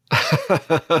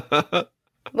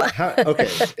 Okay,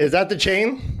 is that the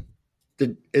chain?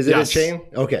 Is it Yes. a chain?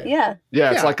 Okay. Yeah.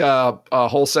 yeah, it's Yeah. like a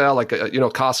wholesale, like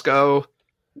Costco.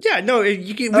 Yeah, no, we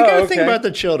got to think okay. about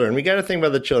the children. We got to think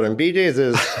about the children. BJ's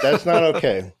that's not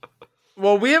okay.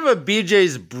 Well, we have a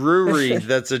BJ's brewery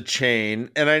that's a chain,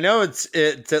 and I know it's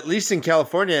at least in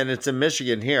California, and it's in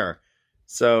Michigan here.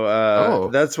 So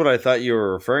that's what I thought you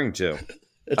were referring to.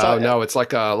 It's Oh no, it's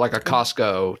like a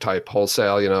Costco type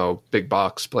wholesale, big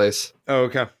box place. Oh,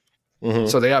 okay. Mhm.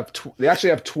 So they actually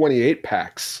have 28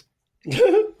 packs.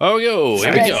 Oh, yo,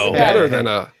 here we Nice. go. Better than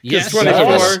a Yes, 24,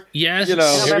 yes, yes, you know.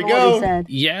 I don't Here we remember what go. he said.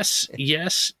 yes,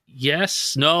 yes,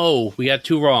 yes. No, we got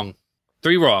 2 wrong.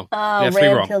 3 wrong. Oh, we got 3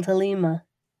 Ram wrong. killed Halima.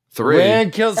 3.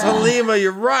 Rand kills Halima.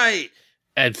 You're right.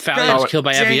 And Fowler was Oh, killed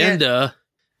by dang it. Avienda.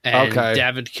 And Okay.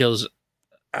 David kills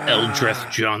Eldrith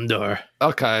Jondor.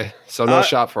 Okay, so no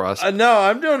shot for us. No,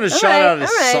 I'm doing a shot right, out of all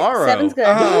right. sorrow. 7's good.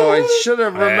 Oh, I should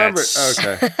have remembered. That's-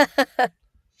 Okay.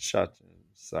 Shot.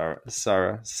 Sarah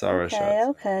Okay, shots.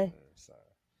 okay.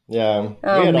 Yeah.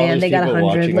 Oh, we had all man, these they got people 100.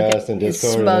 watching Look us at in his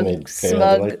Discord, and then smug- they failed.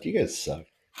 smug- They're like, you guys suck.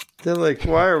 They're like,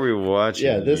 why are we watching?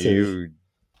 Yeah, this you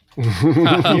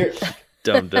You're-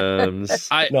 dum dums.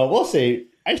 no, we'll see.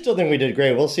 I still think we did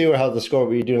great. We'll see how the score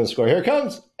we do in the score. Here it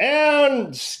comes,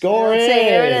 and score Let's see,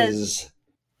 here it is.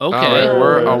 Okay. All right,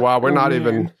 we're Oh, not man.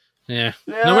 even. Yeah.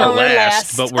 No, we're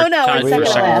last, but we're Oh, no, tied we're for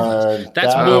second second. last.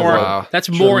 That's That more. was a wow. That's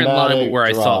more in line with dramatic where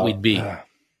I thought drop. we'd be.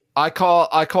 I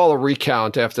call a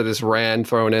recount after this Rand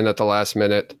thrown in at the last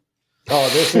minute. Oh,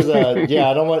 this is a yeah.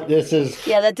 I don't want. This is.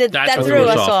 Yeah, That's that what threw threw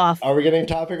us us off. Are we getting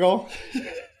topical?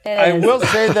 It I is. will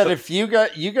say that if you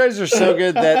guys are so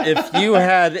good that if you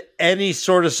had any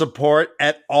sort of support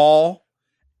at all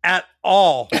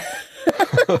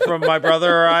from my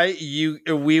brother or I,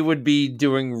 we would be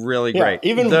doing really Yeah, great.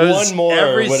 even one more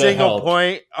every would have single helped.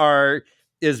 point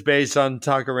is based on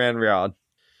Takaran Riyadh.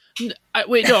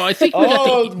 Wait, no, I think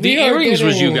Oh, the we are earrings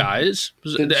was you getting- guys. I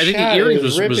the think the chat earrings is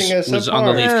was ripping us on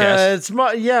the apart. Leaf Yeah, cast. it's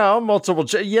multiple.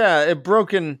 It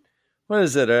broken. What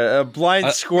is it? A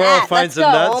blind squirrel Matt, finds a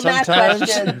let's go. nut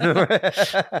All Matt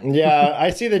sometimes. Yeah, I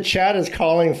see the chat is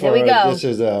calling for. Here we go. This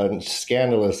is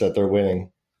scandalous that they're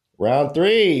winning. Round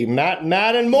 3, Matt,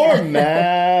 and more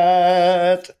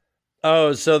Matt.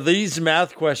 Oh, so these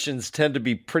math questions tend to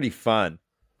be pretty fun.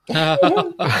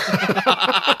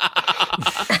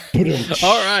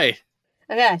 All right.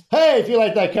 Okay. Hey, if you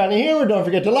like that kind of humor, don't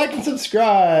forget to like and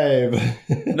subscribe.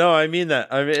 No, I mean that.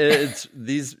 I mean it's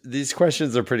these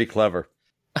questions are pretty clever.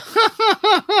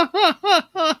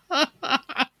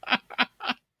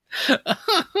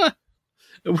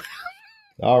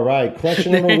 All right,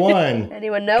 question number 1.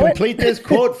 Anyone know it? Complete this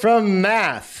quote from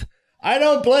Math. I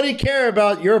don't bloody care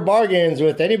about your bargains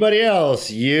with anybody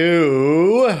else.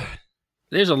 You.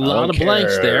 There's a lot don't of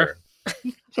blanks care. there.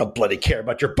 I don't bloody care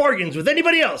about your bargains with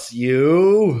anybody else.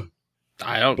 You.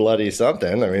 I don't. Bloody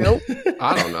something. I mean, Nope.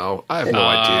 I don't know. I have no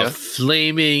idea.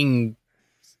 Flaming.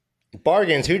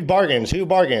 bargains. Who bargains? Who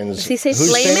bargains? Does he say Who's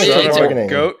flaming? famous for It's a bargaining?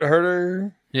 goat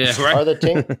herder. Yeah, Are right. the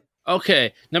tink?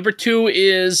 Okay. Number 2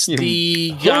 is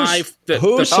the guy.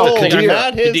 Who sold Kadir.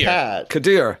 Matt his Kadir. hat?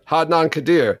 Kadir. Hadnan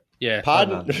Kadir. Yeah.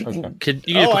 Pod. You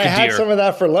get Oh, put I had Kadir. some of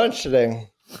that for lunch today.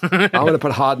 I'm going to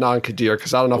put Hadnan Kadir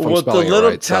because I don't know if I'm With the spelling it little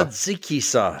right. So. tzatziki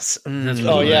sauce.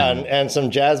 Oh yeah, and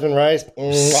some jasmine rice.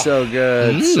 So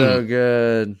good. So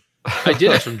good. I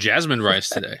did have some jasmine rice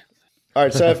today. All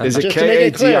right, so if, Is it just to make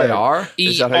it clear, Kadir?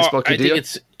 Is that how you spell I think Kadir?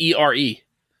 it's ERE.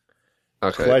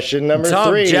 Okay. question number Tom,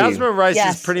 3. jasmine rice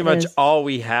Yes, is pretty it much is. all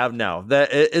we have now.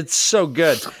 It's so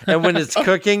good. And when it's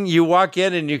cooking, you walk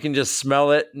in and you can just smell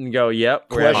it and go, "Yep."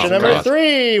 we're Question having number some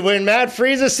 3. When Matt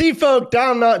frees a sea folk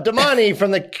Damani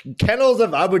from the kennels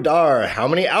of Abu Dar, how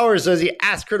many hours does he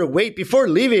ask her to wait before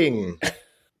leaving?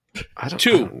 I don't,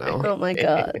 2. I don't know. Oh my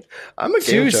god. I'm a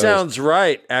game Two show. sounds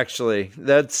right, actually.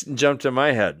 That's jumped in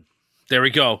my head. There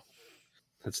we go.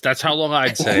 That's how long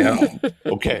I'd say.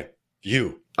 Okay,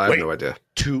 you. I have wait no idea.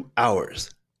 2 hours.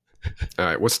 All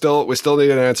right, we still need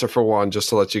an answer for one, just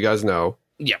to let you guys know.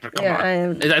 Yeah, but come Yeah,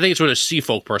 on. I think it's with a sea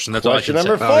folk person. That's Question all I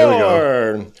can number say. Oh,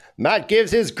 here we 4. Matt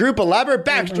gives his group elaborate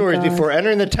backstories God. before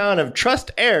entering the town of Trust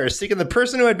Air, seeking the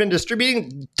person who had been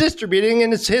distributing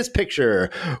in his picture.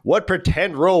 What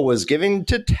pretend role was given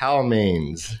to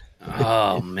Talmains?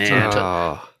 Oh man.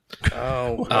 Oh,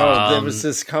 Um, there was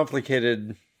this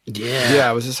complicated.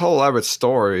 Yeah, it was this whole elaborate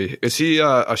story. Is he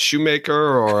a shoemaker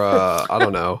or I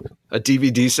don't know, a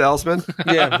DVD salesman?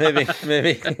 Yeah, maybe.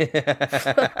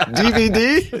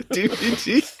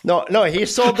 DVD? No, he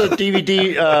sold the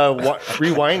DVD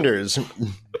rewinders.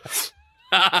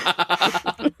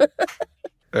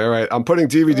 All right, I'm putting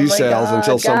DVD Oh my sales God,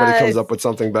 until somebody guys. comes up with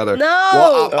something better. No!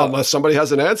 Well, unless somebody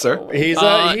has an answer. He's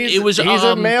it was,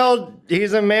 a male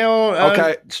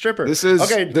Okay. stripper. This is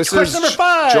question is number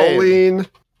 5. Jolene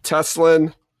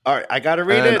Teslin. All right, I got to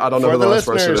read And it I don't know for who the the last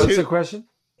person listeners. is. What's the question?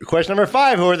 Question number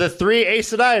 5. Who are the 3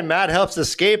 Aes Sedai Matt helps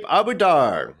escape Abu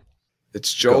Dar?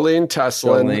 It's Jolene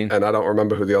Teslin, Jolene. and I don't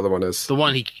remember who the other one is. The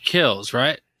one he kills,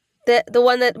 right? The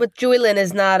one that with Julian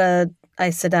is not a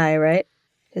Aes Sedai, right?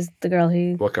 Is the girl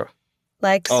he What girl?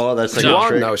 likes? Oh, that's like No. a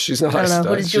trick. No, she's not. I don't know. Aes Who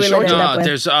Sedai. does She's Julie showing Ended you- up with?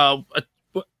 There's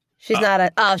She's not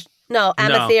a. Oh, no,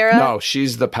 Amathera. No,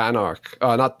 she's the Panarch.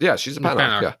 Not yeah, she's the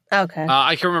Panarch. Panarch. Yeah, Okay.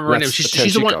 I can't remember her name. That's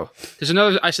She's the one. Tenchiko. There's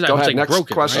another. I said that Go was ahead, like next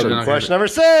broken. question. Right? Question number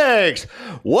 6.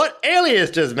 What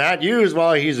alias does Matt use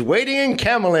while he's waiting in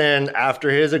Camelin after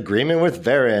his agreement with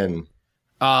Varen?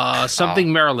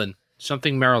 Something Maryland.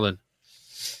 Something Maryland.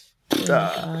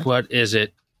 What is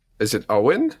it? Is it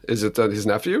Owen? Is it his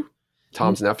nephew?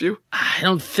 Tom's nephew? I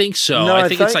don't think so. No, I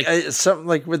think it's like something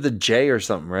like with the J or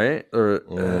something, right? Or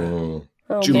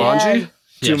Oh, Jumanji? man.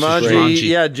 Jumanji.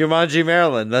 Yeah, Jumanji,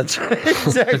 Maryland. That's right.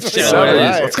 Exactly. Yeah, Seven. it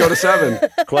is. Let's go to 7.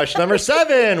 Question number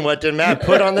 7. What did Matt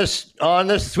put on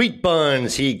the sweet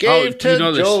buns he gave to you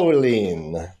know this.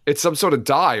 Jolene? It's some sort of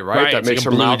dye, right? That it's makes like her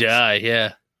a blue mouth. dye.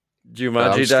 Yeah.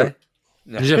 Jumanji I'm die.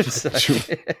 No,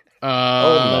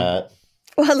 Oh, Matt.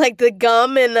 Well, like the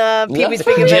gum in Pee-wee's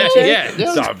Big Yeah, Adventure. Yeah.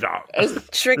 Trick,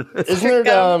 Isn't trick there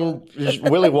gum.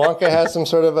 Willy Wonka has some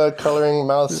sort of a coloring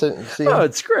mouth scene? Oh,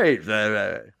 it's great.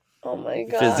 Oh my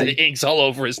god. The ink's all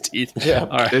over his teeth. Yeah.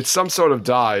 All right. It's some sort of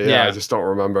dye. Yeah, Yeah. I just don't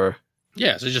remember.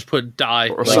 Yeah. So just put dye.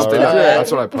 Or All something. right.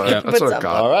 That's what I put. Yeah. That's what I Put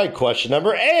got. All right, question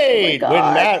number 8. God. When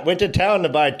Matt went to town to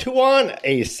buy Tuan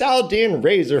a Saldean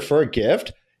razor for a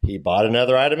gift, he bought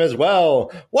another item as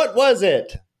well. What was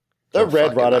it? The red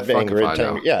fuck rod it, of I fuck if I Vangrid.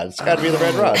 know. Yeah, it's got to be the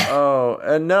red rod.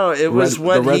 Oh, no, it was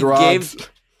Red- when the red he rods.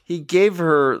 gave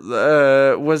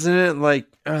her. Wasn't it like?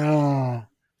 Oh,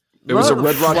 It was a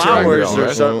red rod flowers triangle, or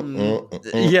right? something.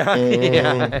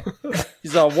 Yeah.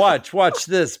 He's all watch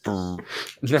this. Oh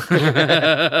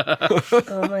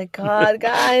my god,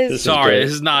 guys. Sorry, great.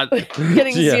 this is not.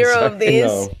 Getting Yeah, 0 sorry. of these.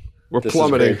 No, We're this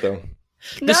plummeting. is great, though.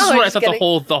 This No, is what I'm I just thought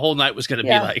kidding. the whole night was going to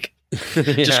Yeah. be like.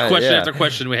 Just question after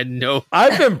question. We had no.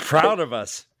 I've been proud of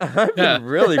us. I've Yeah. been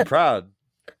really proud.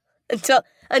 Until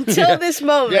this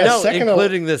moment. Yeah. No, second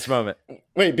including this moment.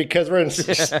 Wait, because we're in.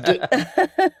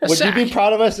 Would you be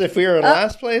proud of us if we were in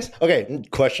last place? Okay,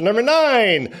 question number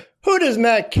 9. Who does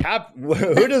Matt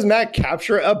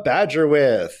capture a badger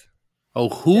with? Oh,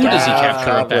 who does he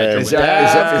capture a badger Is with?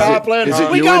 that- Dav Coplin. is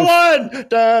it We you got one.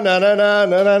 Da, na, na, na,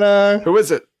 na, na, na. Who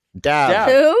is it? Dav.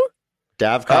 Who?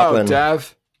 Dav Oh, Coplin.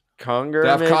 Dav. Conger,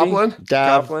 Dav maybe? Coplin?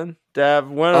 Dav. Coplin? Dav,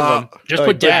 one of them. Just Oh,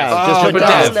 put Dav. Dav. Just Oh, put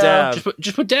Dav. Dav.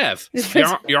 Just put Dav.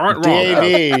 You aren't wrong.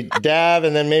 D-A-V. Dav,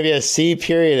 and then maybe a C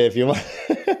period if you want.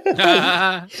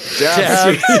 Dav.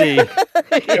 See.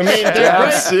 I mean,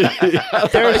 Dav. C.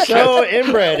 they're so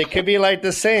inbred. It could be like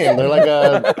the same. They're like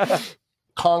a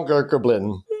Conger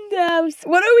Goblin.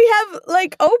 What do we have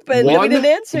like open that we One? didn't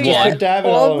answer One. yet? Put Dav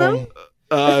in All of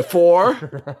them?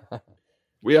 4.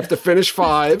 We have to finish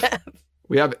 5.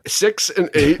 We have 6 and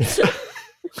 8.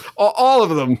 All of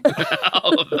them.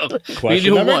 All of them. We Question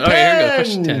do number one. Okay, here we go.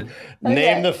 Question 10. 10.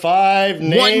 Name the 5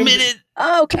 named. 1 minute.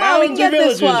 Oh, come on, we can Towns get and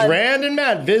this villages one. Rand and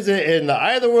Matt visit in the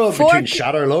eye of the world Four between ki-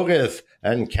 Shadar Logoth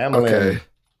and Camelin. Okay.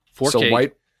 4K.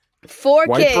 So Four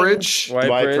White kings. Bridge. White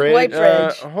White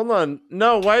Bridge. Hold on.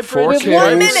 No, White Four Bridge. With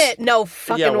 1 kings. minute. No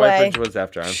fucking Yeah, White way. Bridge was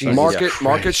after. I'm sorry. Market Yeah.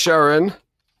 Market Sharon.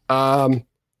 Okay.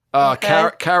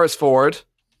 Carrisford.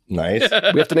 Nice.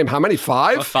 We have to name how many?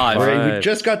 5? 5. All right, we Right.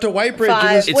 just got to White Bridge.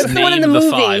 Five. It's What's the one in the Name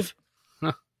movie? 5.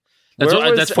 That's, Where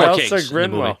was that's 4 Elsa kings. in the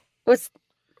movie. Grinwell? What's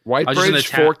White I was just in Bridge,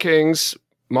 the town. 4 Kings,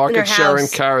 In Market her Sharon,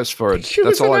 house. Carrisford. She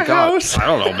That's was all in I her got. house. I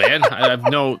don't know, man. I have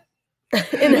no.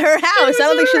 in her house? I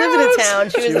don't think she lived in a town.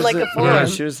 She was in like a farm. Yeah,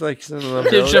 she was like in a little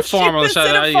It's village. a farm on the She was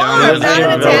side. in a you know, farm, there's not a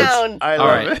in a village. town. I All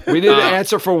love right. it. We need to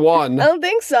answer for 1. I don't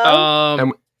think so.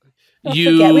 And Don't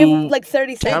you forget. We have like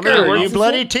 30 seconds. Tinker, many you words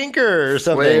bloody tinker or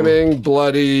something. Flaming,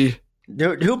 bloody,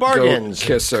 Who goat bargains?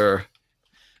 kisser.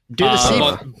 Do the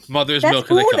scene. mother's That's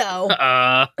milk in the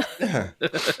cup.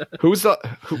 Uno. Who's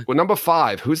number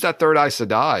 5? Who's that third Aes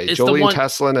Sedai? It's the Jolene one-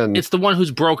 Teslin and It's the one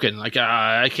who's broken. Like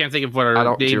I can't think of what I her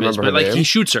don't- do you name is, remember but her like name? he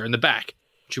shoots her in the back.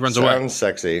 She runs away. Sounds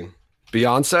sexy.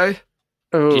 Beyonce?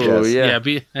 Oh, Yes. yeah.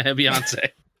 Beyonce.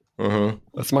 hmm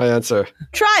That's my answer.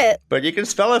 Try it. But you can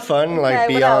spell it fun, like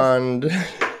Okay, what beyond.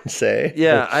 Say.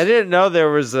 Yeah, I didn't know there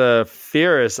was a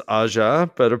Fierce Aja,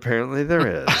 but apparently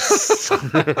there is.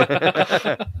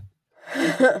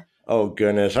 Oh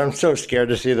goodness, I'm so scared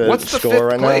to see the What's the score 5th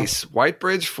right place? White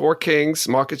Bridge, 4 Kings,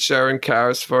 Market Sharon,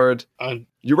 Carrisford.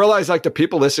 You realize like the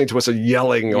people listening to us are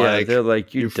yelling yeah, like, they're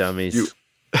like, you you- dummies. you-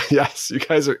 yes, you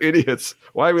guys are idiots.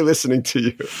 Why are we listening to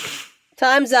you?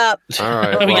 Time's up. All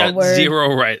right. we well, got word.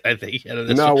 0 right, I think. out of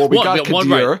this no, one. well, we One- got one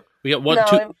Kadir right. We got 1,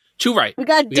 No, 2 right. We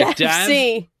got We got Dev Dav.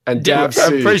 C. and Dav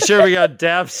I'm C. pretty sure we got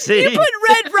Dav C. You put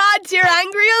Red Rod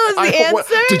Tirangriel as the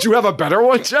answer? Did you have a better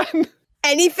one, Jen?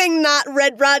 Anything not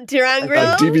Red Rod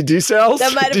Tirangriel? DVD sales?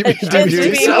 That might have been DVD meant to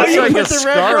be. sales? Sounds like Put a the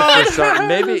red scarf rod. or something.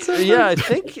 Maybe, yeah.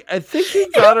 I think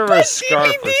you got her a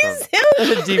scarf or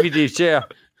something. DVDs,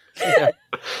 yeah.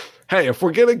 Hey, if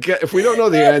we don't know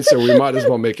the answer, we might as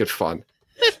well make it fun.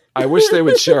 I wish they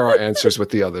would share our answers with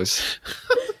the others.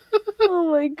 Oh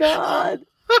my god.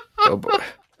 Oh boy.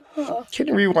 Can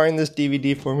you rewind this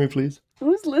DVD for me, please?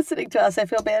 Who's listening to us? I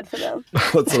feel bad for them.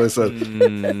 That's what I said.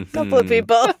 A couple of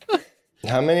people.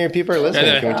 How many people are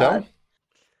listening? Can we tell?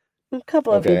 A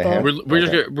couple of Okay, people.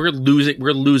 Ham-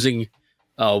 We're losing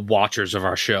watchers of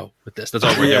our show with this. That's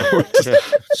all we're doing.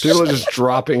 People are just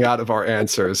dropping out of our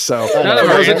answers. So None None of of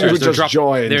our our those of you answers, who they're just drop-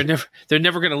 joined. They're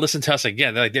never going to listen to us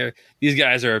again. These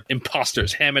guys are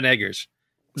imposters, ham and eggers.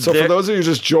 So for those of you who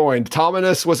just joined,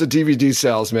 Tominus was a DVD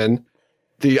salesman.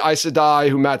 The Aes Sedai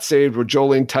who Matt saved were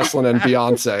Jolene Teslin and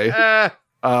Beyonce.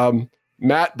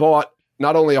 Matt bought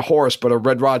not only a horse but a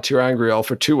Red Rod Tirangriel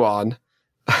for Tuon.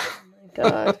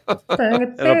 God.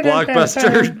 And a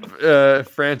blockbuster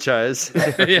franchise.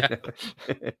 Yeah,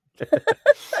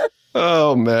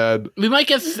 Oh man, we might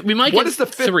get What get is the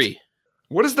fifth- 3.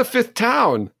 what is the 5th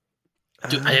town?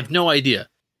 Dude, I have no idea.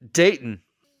 Dayton.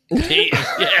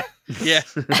 Yeah,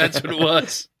 that's what it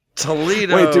was.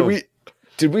 Toledo. Wait,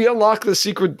 did we unlock the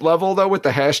secret level though with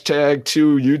the hashtag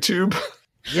to YouTube?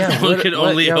 Yeah, One can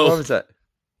only yeah, hope. what was that?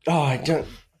 Oh, I don't.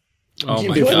 Oh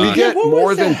my If If god! we get What was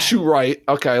more than that? 2 right,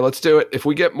 okay, let's do it. If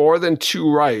we get more than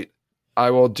 2 right, I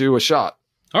will do a shot.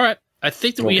 All right, I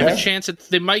think that we have a Okay. chance that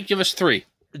they might give us 3.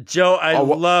 Joe, I Oh,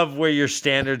 love where your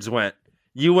standards went.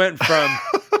 You went from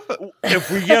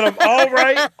if we get them all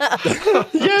right,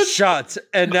 shots,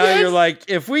 and now you're like,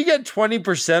 if we get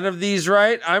 20% of these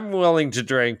right, I'm willing to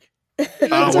drink.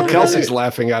 Well, Kelsey's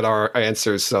laughing at our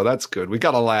answers, so that's good. We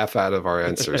got a laugh out of our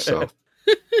answers. So,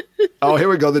 oh, here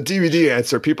we go. The DVD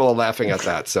answer. People are laughing at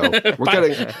that. So we're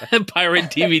getting. Pirate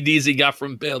DVDs he got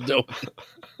from Bale Dope.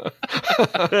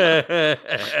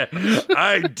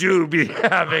 I do be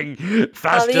having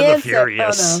Fast Oh, the and the answer-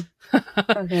 Furious. Oh,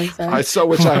 no. Okay, sorry. I so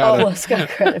wish I had. Almost got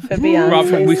credit for Beyonce. Rob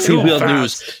from Weekly Too Wheel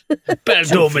fast. News. Bale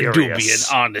Dope and do be an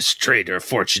furious. honest trader,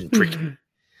 fortune pricker.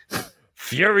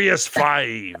 Furious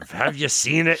 5. Have you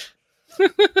seen it?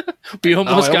 We I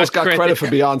almost, almost got credit. credit for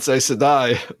Beyonce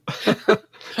Sedai.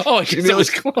 Oh, I guess that was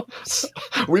close.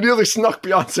 We nearly snuck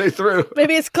Beyonce through.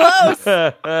 Maybe it's close.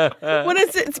 What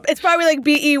is it? It's probably like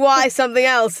BEY something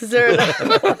else. Is there?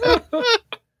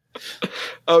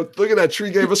 Oh, look at that.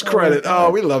 Tree gave us credit. Oh,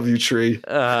 we love you, Tree.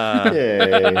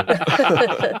 Yay. Oh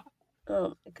my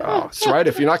Oh, god. that's right.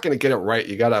 If you're not going to get it right,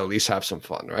 you got to at least have some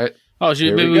fun, right? Oh, so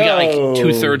Here maybe we we got like go.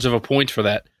 2/3 of a point for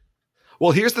that.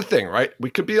 Well, here's the thing, right? We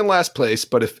could be in last place,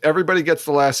 but if everybody gets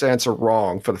the last answer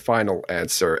wrong for the final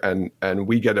answer and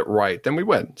we get it right, then we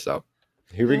win. So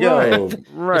Here we go.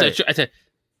 Right.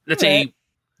 That's a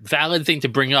valid thing to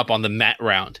bring up on the Matt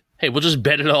round. Hey, we'll just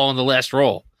bet it all on the last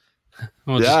roll.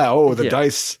 Yeah. Oh, the Yeah.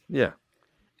 dice. Yeah.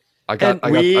 I got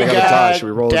a We die. got Should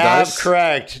we roll the Dab dice?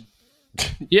 correct.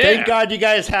 Yeah. Thank God you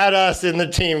guys had us in the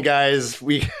team, guys.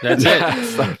 We That's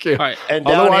Yes, it. thank you. All right. and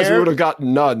down Otherwise, we here, would have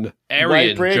gotten none.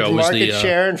 Arian, Whitebridge, Joe, was Market the.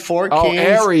 Share, and Four Oh, Kings.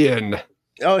 Arian.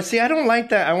 Oh, see, I don't like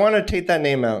that. I want to take that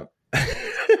name out.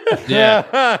 Yeah.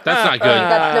 That's not good.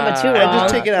 Got number 2 I wrong.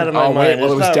 just take it out of my Oh, mind. wait. Well,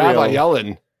 It's it was not Dab real.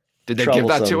 Yellen. Did they give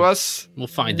that to Troublesome. us? We'll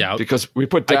find out. Because we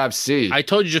put Dab C. I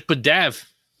told you just put Dav.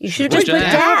 You should have just What's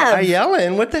put that? Dav.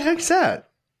 Yellen? What the heck's that?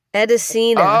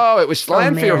 Edicina. Oh, it was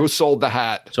Lanfear man. who sold the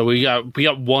hat. So we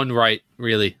got one right,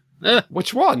 really.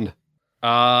 Which one? We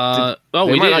might not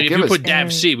did. If give you us- put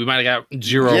Dav C, we might have got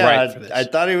 0 yeah, right for this. I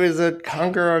thought he was a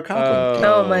conqueror or compliment.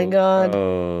 Oh, my God.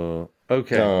 Oh,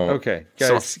 okay. Don't. Okay.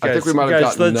 So, Guys, I think we might have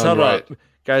guys, gotten let's none huddle right. up.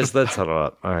 Guys, let's huddle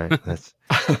up. All right. That's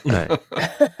all right. All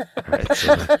right.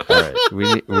 So, all right. We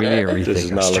need to rethink This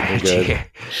is our not looking strategy good. here.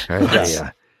 All right. Yes.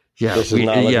 Yeah. This is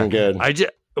not looking good.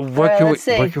 Alright, let's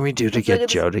see. What can we do to Let's look get at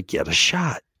this. Joe to get a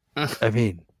shot? I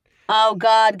mean, Oh,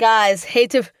 God, guys.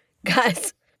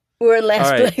 Guys, we're in all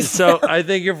last right. place. So I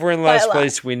think if we're in By a last lot.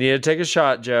 place, we need to take a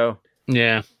shot, Joe.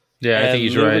 Yeah. Yeah, I And think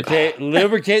he's right.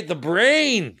 lubricate the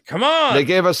brain. Come on. They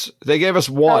gave us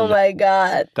one. Oh, my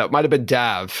God. That might have been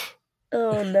Dav.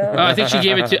 Oh, no. I think she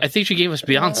gave it to. I think she gave us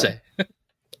Beyonce.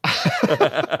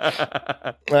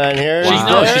 And here's Wow.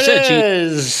 No, there she said it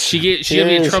is. She got me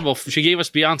in Cheers. trouble. She gave us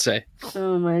Beyonce.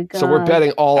 Oh, my God. So we're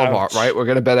betting all of our, Ouch. right? We're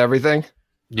going to bet everything?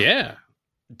 Yeah.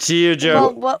 To you, Well,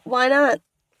 Joe. why not?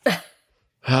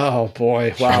 Oh,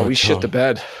 boy. Wow, we shit the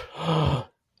bed. No.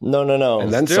 And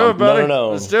then Let's do some. it, buddy.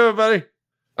 No. Let's do it, buddy.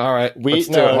 All right, We let's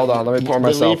do it. Hold on, let me pour the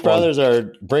myself Leaf one. brothers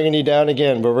are bringing you down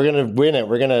again, but we're gonna win it.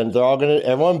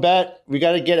 Everyone bet. We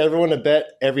got to get everyone to bet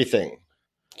everything.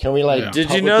 Can we like? Yeah. Did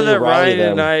you know publicly that rally Ryan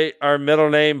them? and I, our middle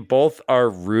name, both are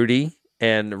Rudy?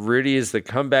 And Rudy is the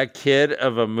comeback kid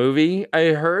of a movie,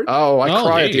 I heard. Oh, I Oh,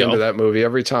 cry there at the you end go. of that movie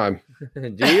every time. Do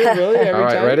you really? Every All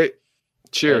right, time? ready?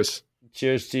 Cheers.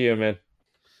 Cheers to you, man.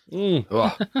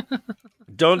 Ugh.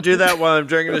 Don't do that while I'm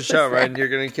drinking a shot, Ryan. You're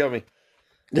going to kill me.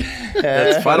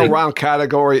 That's final round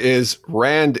category is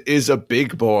Rand is a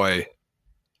big boy.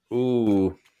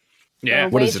 Ooh. Yeah.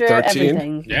 What is it, Wager 13?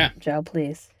 everything. Yeah. Joe,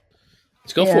 please.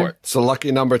 Let's go Yeah. for it. It's a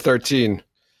lucky number 13.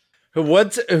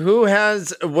 What's the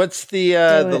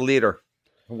it. leader?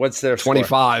 What's their score?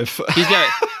 25. He's got.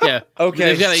 Yeah.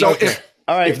 Okay, They've got So a,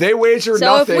 All right. if they wager So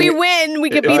nothing, if we win, we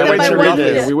could if beat they them by wager one nothing,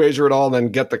 minute. and we wager it all and then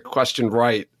get the question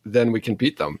right, then we can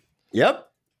beat them. Yep.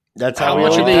 That's How how we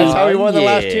much won. are they- That's how we won the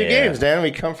last two Yeah. games, Dan.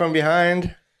 We come from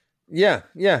behind. Yeah.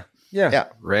 Yeah.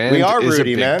 Rand We are is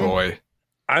Rudy, a big man. boy.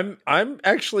 I'm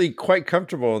actually quite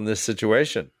comfortable in this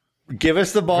situation. Give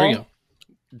us the there you ball. go.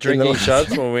 Drinking the-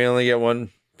 shots when we only get 1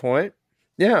 point.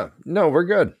 Yeah. No, we're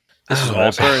good. This is It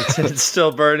awesome. burns. It's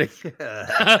still burning.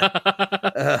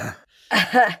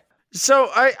 So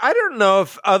I don't know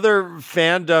if other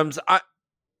fandoms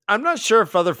I'm not sure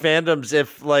if other fandoms,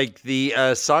 if like the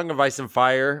Song of Ice and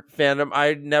Fire fandom,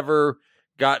 I'd never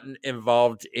gotten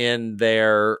involved in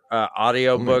their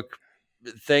audiobook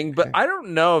thing, but I don't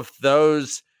know if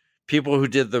those people who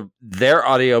did their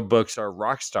audiobooks are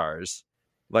rock stars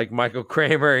like Michael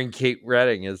Kramer and Kate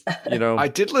Redding is, you know. I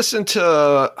did listen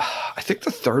to, I think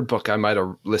the third book I might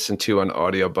have listened to on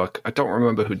audiobook. I don't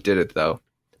remember who did it though.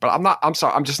 But I'm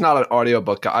sorry, I'm just not an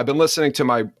audiobook guy. I've been listening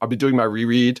to I've been doing my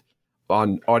reread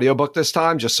on audiobook this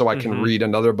time just so I can read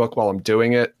another book while I'm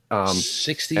doing it.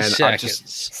 60 and I seconds.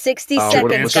 just- 60 what- seconds,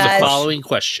 what's Answer the guys. following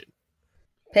question.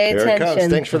 Pay Here it comes. attention.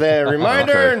 Thanks for that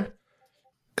reminder. Okay.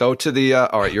 Go to the,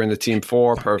 all right, you're in the team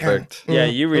 4. Perfect. Yeah,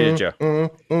 you read it,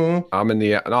 Joe. I'm in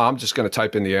the, no, I'm just going to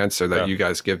type in the answer that you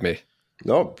guys give me.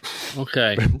 Nope.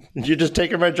 Okay. You just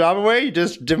taking my job away? You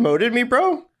just demoted me,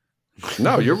 bro?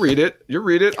 No, you read it. You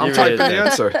read it. I'm You read typing it. the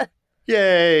answer.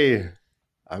 Yay.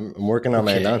 I'm working on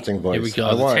my Okay. announcing voice. Here we go.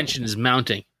 I The want- tension is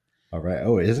mounting. All right.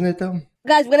 Oh, isn't it though?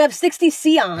 Guys, we're going to have 60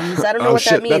 Sions. I don't know Oh, what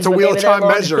shit. that means. That's a but maybe wheel they're time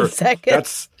long in measure.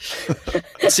 seconds.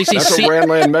 That's 60 a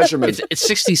Randland measurement. It's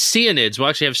 60 cyanids. We'll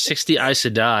actually have 60 Aes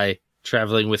Sedai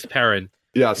traveling with Perrin.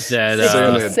 Yes. That,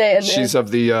 Cyanid. Cyanid. She's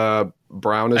of the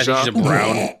brownish. I think she's a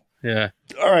brown. Yeah.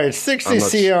 All right. 60 I'm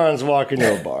not- Sions walk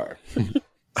into a bar.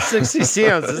 60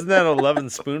 seance, isn't that 11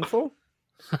 spoonful?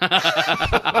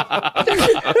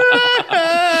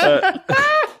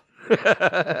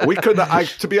 We couldn't.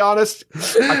 To be honest,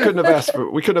 I couldn't have asked for.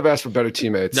 We couldn't have asked for better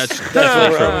teammates. That's That's definitely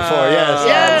what we're true. hoping for. Yes.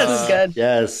 Yeah, this is good.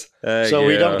 Yes. So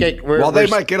we don't get. Well, they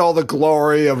might get all the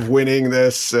glory of winning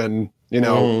this, and I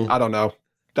don't know.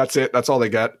 That's it. That's all they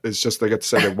get. Is just they get to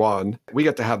say they won. We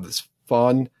get to have this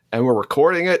fun, and we're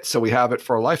recording it, so we have it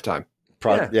for a lifetime.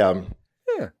 Yeah.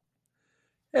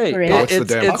 Hey, Great. What's the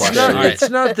damn question? It's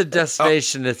not the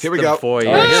destination. It's here we the go. voyage.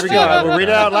 All right, here we go. I will read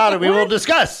it out loud and we will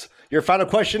discuss. Your final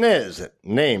question is,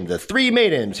 name the 3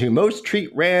 maidens who most treat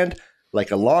Rand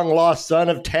like a long-lost son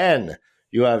of 10.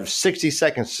 You have 60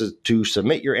 seconds to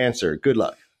submit your answer. Good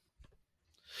luck.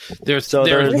 There's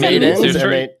There's maidens. maidens, There's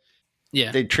and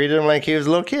yeah. they treated him like he was a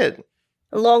little kid.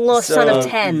 A long lost son of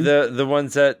 10. The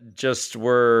ones that just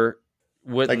were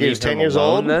wouldn't Like he was leave him 10 years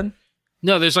alone old? then?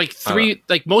 No, there's like 3.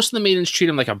 Like most of the maidens treat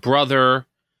him like a brother.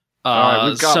 right,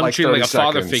 we've got Some like treat him like a 30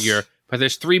 father seconds. figure. But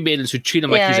there's 3 maidens who treat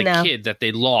him like Yeah, he's I a know. kid that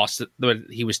they lost when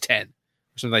he was 10 or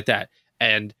something like that.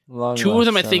 And Long 2 of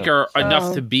them, I lost think, son are Oh.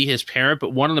 enough to be his parent,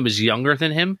 but one of them is younger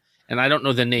than him, and I don't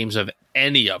know the names of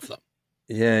any of them.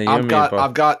 Yeah, you I'm and me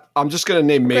both. I'm just gonna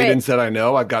name Great. maidens that I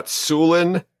know. I've got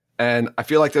Sulin, and I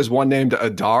feel like there's one named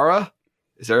Adara.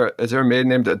 Is there a maiden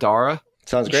named Adara?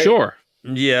 Sounds great. Sure.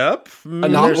 Yep. What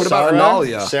about Sarah?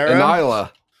 Analia? Sarah?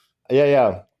 Anyla. Yeah.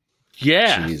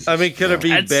 Yeah. Jeez. I mean, could it be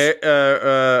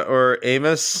That's- or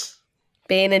Amos?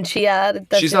 Bane and Chiad.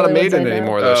 That's She's the not a only ones I maiden know.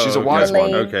 anymore, though. She's a wise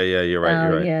Elaine. one. Okay, yeah, you're right. Oh,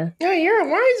 You're right. yeah. Yeah, you're a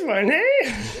wise one,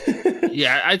 hey?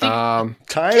 Yeah, I think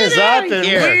Time is up. outta And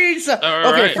here.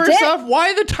 All okay, right. first That's it? off,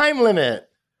 why the time limit?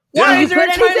 Yeah, Why you is there a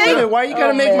put time anything? limit? Why you gotta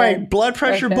Oh, make my man. blood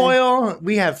pressure Okay. boil?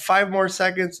 We have 5 more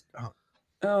seconds.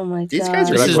 Oh my god. These guys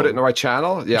are Did I This put is- it in the right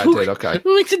channel? Yeah, I did. Okay.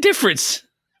 Who makes a difference?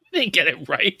 I didn't get it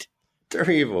right.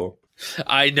 They're evil.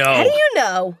 I How know. do you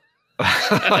know? He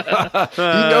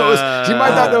knows. He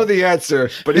might not know the answer,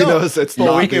 but he No. knows it's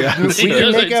Well, not we the can- answer. we can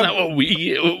Because make it's up- not what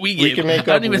we We gave. can make I up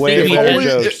don't even way think we better only-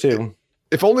 had. jokes too.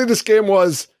 If only this game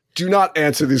was do not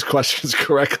answer these questions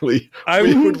correctly, I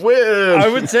we would- would win. I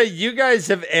would say you guys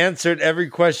have answered every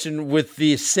question with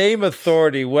the same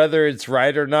authority, whether it's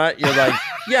right or not. You're like,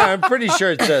 yeah, I'm pretty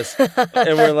sure it's this.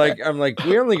 And I'm like,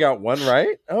 we only got one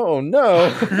right? Oh, no.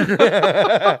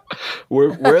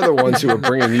 We're the ones who are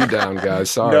bringing you down, guys.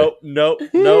 Sorry. Nope.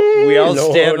 We all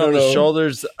No, stand no, on the no.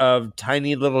 shoulders of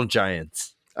tiny little giants.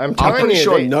 I'm I'm telling pretty you,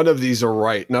 sure they- none of these are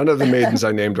right. None of the maidens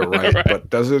I named are right,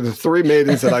 but those are the 3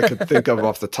 maidens that I could think of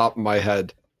off the top of my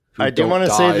head. Who I do don't wanna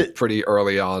say die that- pretty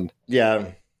early on. yeah.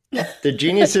 The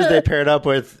geniuses they paired up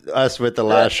with us with the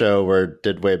last show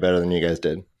did way better than you guys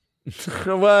did.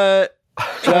 What?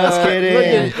 Just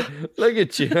kidding. Look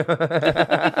at you.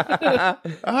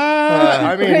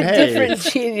 I mean, We're hey, different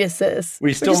geniuses. we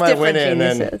We're still just might win different it, and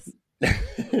then geniuses.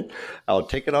 I'll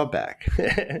take it all back.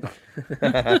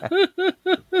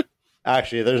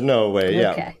 Actually, there's no way.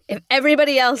 Yeah. Okay. If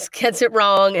everybody else gets it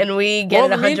wrong and we get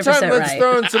Well, it in the 100% meantime, let's right.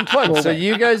 throw in some plugs. So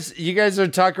you guys are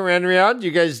talking around Riyadh.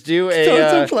 You guys do Throw in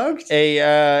some a plugs.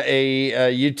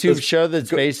 YouTube Let's show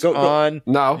that's based go. on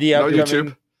No, the no upcoming.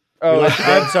 YouTube. Oh,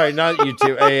 I'm sorry, not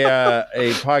YouTube. A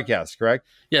podcast, correct?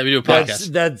 Yeah, we do a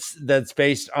podcast. That's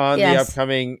based on the Yes.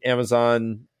 upcoming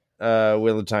Amazon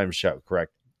Wheel of Time show,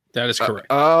 correct? That is correct.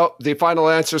 Oh, the final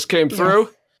answers came through.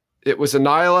 It was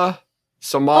Anyla,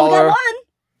 Oh, we got Samaler, one.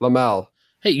 Lamel.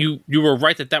 Hey, you were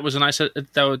right that was a nice. We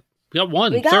got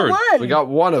one. We got third. one. We got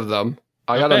one of them.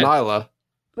 I got Okay. Anyla.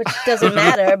 Which doesn't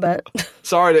matter, but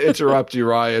Sorry to interrupt you,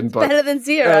 Ryan, but better than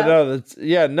zero.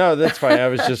 That's fine. I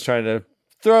was just trying to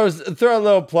throw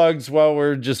little plugs while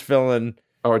we're just filling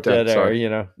oh, dead dead. air. Sorry. You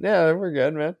know, yeah, we're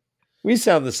good, man. We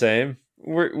sound the same.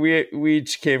 We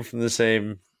each came from the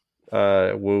same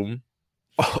womb.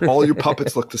 All you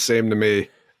puppets look the same to me.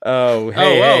 Oh, whoa,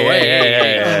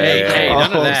 hey,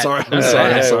 none of Oh, that. sorry. I'm None of sorry.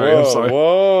 that. I'm sorry. I'm sorry.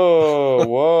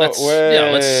 Whoa.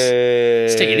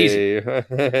 Let's take it easy.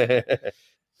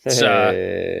 It's,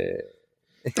 Hey.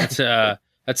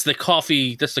 That's the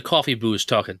coffee. That's the coffee booze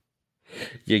talking.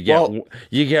 You get Well,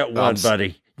 one,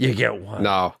 buddy. You get one.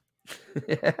 No,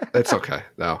 it's okay.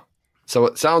 No. So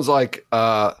it sounds like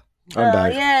I'm Oh,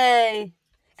 back. yay.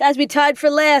 Guys, we tied for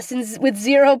last with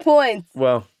 0 points.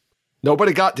 Well,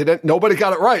 nobody got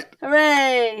it right.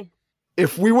 Hooray.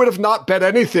 If we would have not bet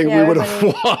anything, Yeah, we would have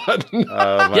won.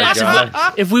 oh my Yes,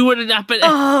 god. if we would have not been.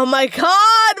 Oh my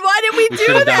God. Why did we do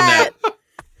should've done that?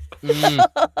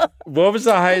 What was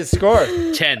the highest score?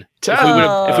 10. 10.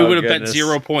 If we would have Oh, bet goodness.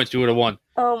 0 points, we would have won.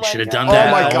 Oh my Should have God. done Oh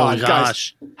that. my God, guys.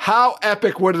 gosh. How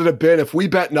epic would it have been if we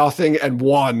bet nothing and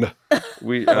won?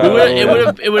 We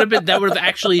It would have been that would have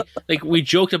actually like we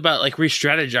joked about like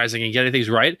re-strategizing and getting things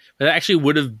right, but that actually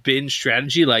would have been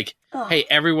strategy. Like, Oh. hey,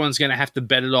 everyone's gonna have to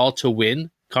bet it all to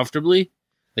win comfortably.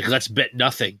 Like, let's bet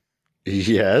nothing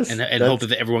Yes. and hope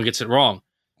that everyone gets it wrong.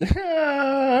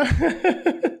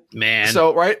 Man,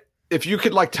 So, right? if you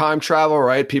could like time travel,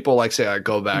 right? People like say I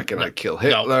go back and I kill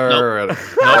Hitler. Nope.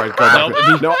 And I go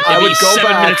back. No, I would go 7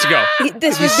 back. minutes ago.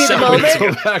 This would be the 7 minutes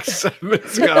moment. Go back 7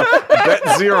 minutes ago,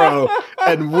 bet zero,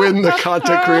 and win the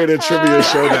content creator trivia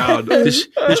showdown. There's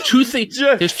two things.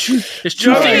 There's two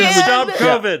Joe can things. stop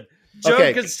COVID. Joe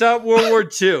Okay. can stop World War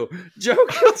II. Joe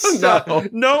can stop.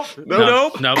 No.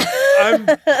 Nope. No. I'm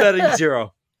betting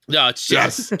zero. No, it's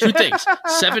Yes. two things.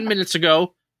 7 minutes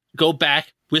ago, go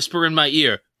back, whisper in my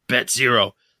ear, bet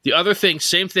zero. The other thing,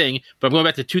 same thing, but I'm going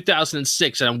back to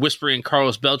 2006 and I'm whispering in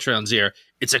Carlos Beltran's ear.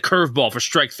 It's a curveball for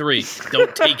strike 3.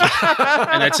 Don't take it.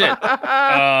 And that's it.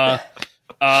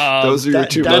 Those are your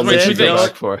two that's moments it? you go No.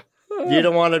 back for. You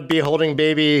don't want to be holding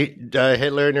baby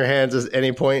Hitler in your hands at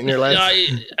any point in your life.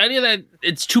 Any of that,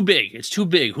 it's too big. It's too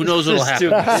big. Who knows what'll It's too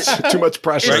happen? much. Too much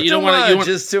pressure. Right, you don't Too wanna- you much. want-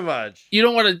 It's too much. You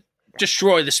don't want to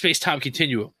destroy the space-time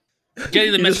continuum.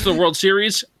 Getting the Mets to the World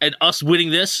Series and us winning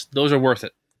this, those are worth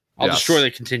it. I'll Yes. destroy the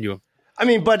continuum. I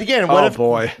mean, but again, Oh, what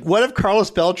boy. if Carlos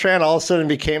Beltran all of a sudden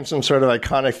became some sort of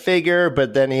iconic figure,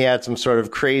 but then he had some sort of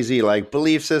crazy like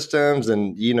belief systems,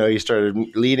 and he started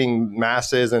leading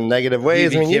masses in negative He ways.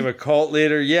 became a cult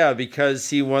leader, because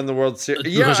he won the World Series.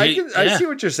 Yeah, Because I see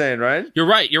what you're saying, Ryan. You're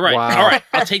right. Wow. All right,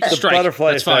 I'll take the strike.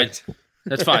 Butterfly That's fine. effect.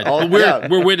 That's fine. Oh, But yeah.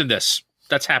 we're winning this.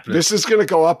 That's happening. This is going to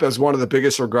go up as one of the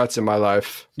biggest regrets in my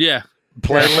life. Yeah.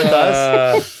 playing with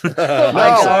us. No,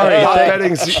 I'm sorry. not Thank-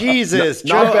 betting. Jesus,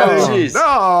 Not Joe. betting. jeez. No,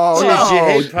 Jeez, you no.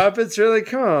 hate puppets? Really?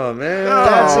 Come on, man.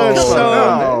 That's so-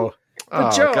 no.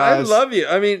 But Oh, Joe, guys. I love you.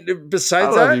 I mean, besides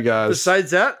I love that, you guys.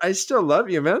 besides that, I still love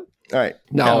you, man. All right.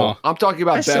 No, No. I'm talking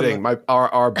about I still betting.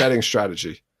 Our betting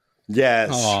strategy. Yes.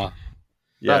 Aw.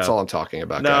 That's Yeah. all I'm talking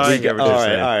about, No, guys. I get what All you're right.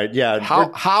 saying. All right. Yeah.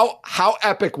 How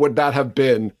epic would that have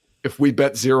been if we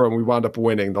bet zero and we wound up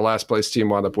winning? The last place team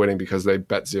wound up winning because they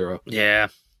bet zero. Yeah.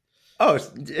 Oh,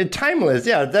 timeless.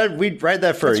 Yeah. We'd write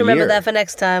that for Let's a remember year. that for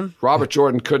next time. Robert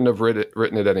Jordan couldn't have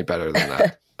written it any better than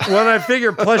that. Well, I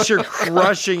figure, plus you're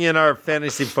crushing in our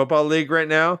fantasy football league right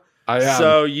now. I am.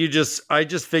 So I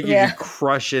just figured Yeah. you'd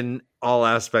crush in all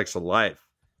aspects of life.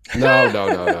 No.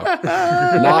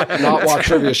 Not watch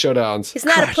trivia showdowns. He's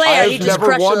not a player. He I've just never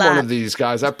crushed a won one lot. of these,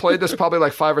 guys. I've played this probably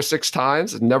like 5 or 6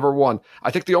 times and never won.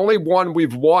 I think the only one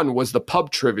we've won was the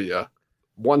pub trivia.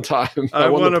 One time. I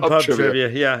won the a pub trivia,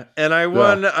 yeah, and I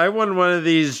won. I won one of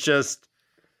these just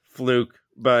fluke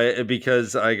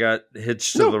because I got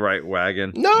hitched to the right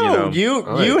wagon. No, you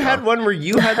Oh, there you had go. one where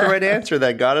you had the right answer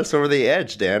that got us over the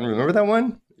edge, Dan. Remember that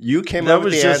one? You came that up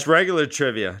with was the just answer. regular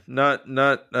trivia, not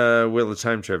Wheel of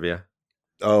Time trivia.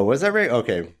 Oh, was that right?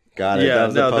 Okay, got it. Yeah,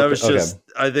 the pub- that was okay. just.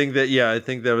 I think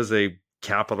that was a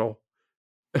capital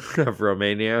of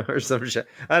Romania or some shit.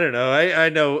 I don't know. I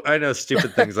know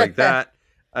stupid things like that.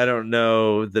 I don't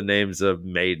know the names of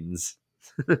maidens.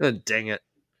 Dang it.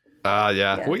 Yeah.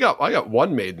 Yeah. I got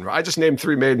one maiden. I just named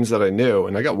 3 maidens that I knew,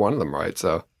 and I got one of them right.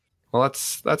 So, well,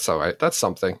 that's all right. That's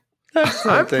something.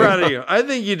 I'm proud of you. I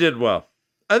think you did well.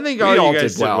 I think all you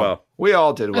guys did well. We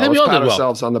all did well. think we Let's all pat did well.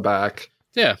 ourselves on the back.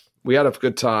 Yeah. We had a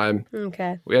good time.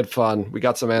 Okay. We had fun. We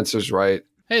got some answers right.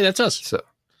 Hey, that's us. So,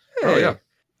 oh yeah.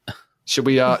 Should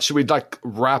we like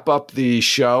wrap up the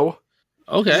show?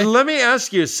 Okay. Let me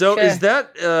ask you. So, Sure. is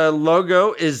that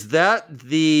logo? Is that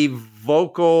the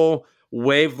vocal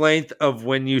wavelength of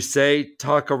when you say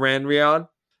 "Takaran Riyadh"?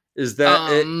 Is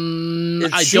that it?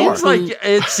 It I seems don't. like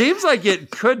it seems like it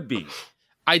could be.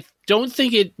 I don't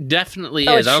think it definitely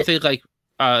Oh, is. I don't shit. think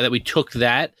that we took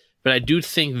that, but I do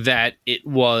think that it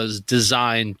was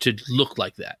designed to look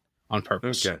like that on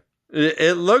purpose. Okay.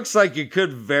 It looks like it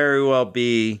could very well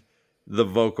be the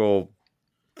vocal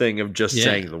thing of just Yeah.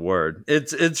 saying the word.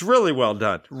 It's really well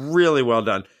done. Really well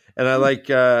done. And I like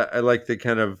the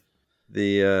kind of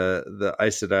the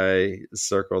Aes Sedai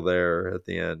circle there at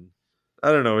the end.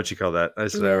 I don't know what you call that.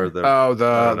 Aes Sedai or the Oh,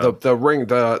 I don't know. the ring,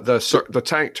 the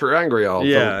tank terangriel.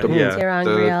 Yeah, the,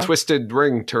 yeah. the twisted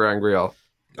ring terangriel.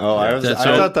 Oh, I That's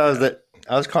thought that was the.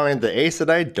 I was calling it the Aes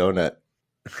Sedai donut.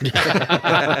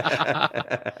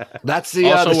 That's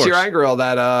the Also works. terangriel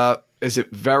that is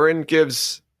it Varen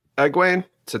gives Egwene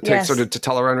to take Yes. sort of to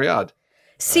Teleran Riyadh.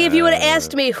 See, if you would have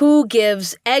asked me who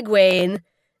gives Egwene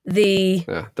the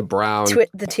Yeah, the brown. the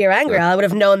Tirangriel, I would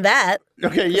have known that.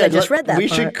 Okay, 'Cause yeah, I just read that We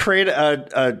part. should create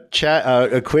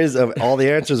a quiz of all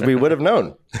the answers we would have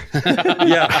known.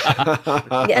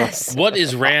 yeah. Yes. What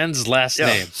is Rand's last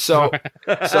name? So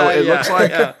it looks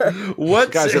like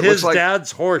What's Guys, it his looks like-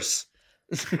 dad's horse?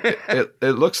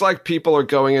 it looks like people are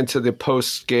going into the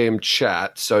post game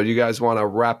chat. So you guys want to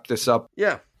wrap this up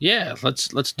Yeah. Yeah, let's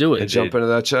do and it. jump into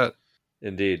that chat?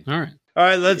 Indeed. All right. All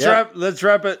right, let's Yeah.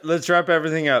 wrap it. Let's wrap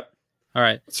everything up. All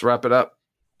right. Let's wrap it up.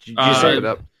 You Uh, Wrap it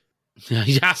up.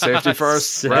 Yeah. Safety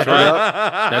first. Wrap it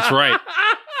up. That's right.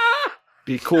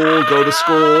 Be cool. Go to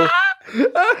school.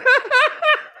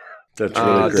 That's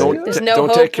really great.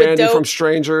 Don't take candy from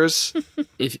strangers.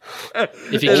 If you And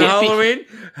can't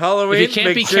Halloween, if you can't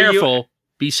make be sure careful,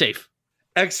 be safe.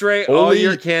 X-ray all Only-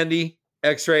 your candy.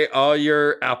 X-ray all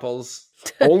your apples.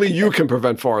 Only you can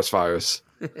prevent forest fires.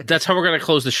 That's how we're going to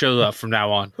close the show up from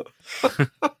now on.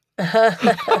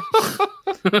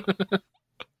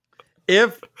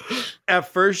 If at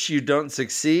first you don't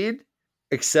succeed,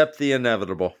 accept the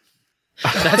inevitable.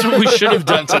 That's what we should have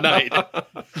done tonight.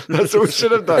 That's what we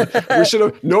should have done. We should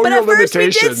have known But your at first we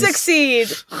limitations. did succeed.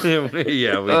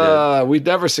 Yeah, we did. We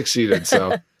never succeeded.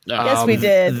 So Yes, we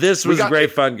did. This was got-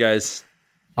 great fun, guys.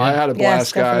 I had a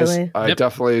blast, guys. definitely. I Yep.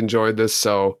 definitely enjoyed this.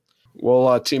 So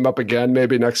we'll team up again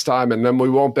maybe next time, and then we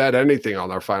won't bet anything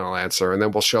on our final answer, and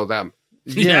then we'll show them.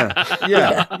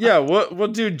 Yeah. We'll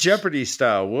do Jeopardy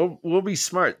style. We'll be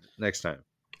smart next time.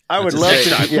 I would That's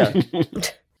love a to. Yeah.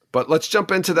 But let's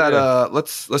jump into that. Yeah.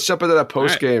 Let's jump into that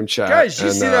post game chat, Guys, you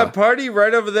and, see that party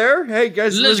right over there? Hey,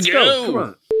 guys, Let's let's go. go. Come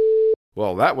on.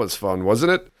 Well, that was fun,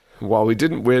 wasn't it? While we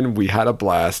didn't win, we had a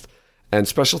blast. And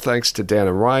special thanks to Dan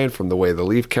and Ryan from The Way the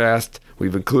Leaf cast.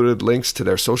 We've included links to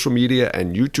their social media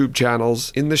and YouTube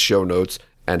channels in the show notes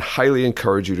and highly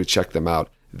encourage you to check them out.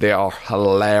 They are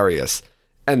hilarious.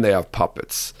 And they have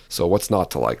puppets. So what's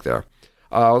not to like there?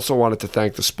 I also wanted to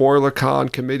thank the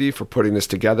SpoilerCon committee for putting this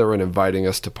together and inviting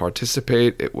us to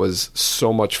participate. It was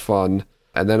so much fun.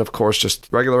 And then, of course, just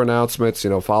regular announcements.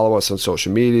 Follow us on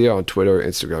social media, on Twitter,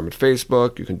 Instagram, and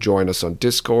Facebook. You can join us on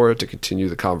Discord to continue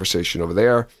the conversation over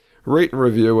there. Rate and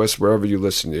review us wherever you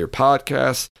listen to your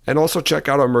podcasts. And also check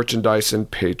out our merchandise and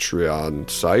Patreon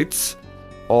sites.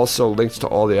 Also, links to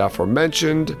all the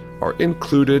aforementioned are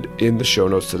included in the show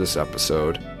notes to this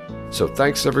episode. So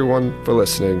thanks, everyone, for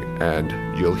listening, and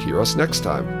you'll hear us next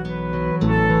time.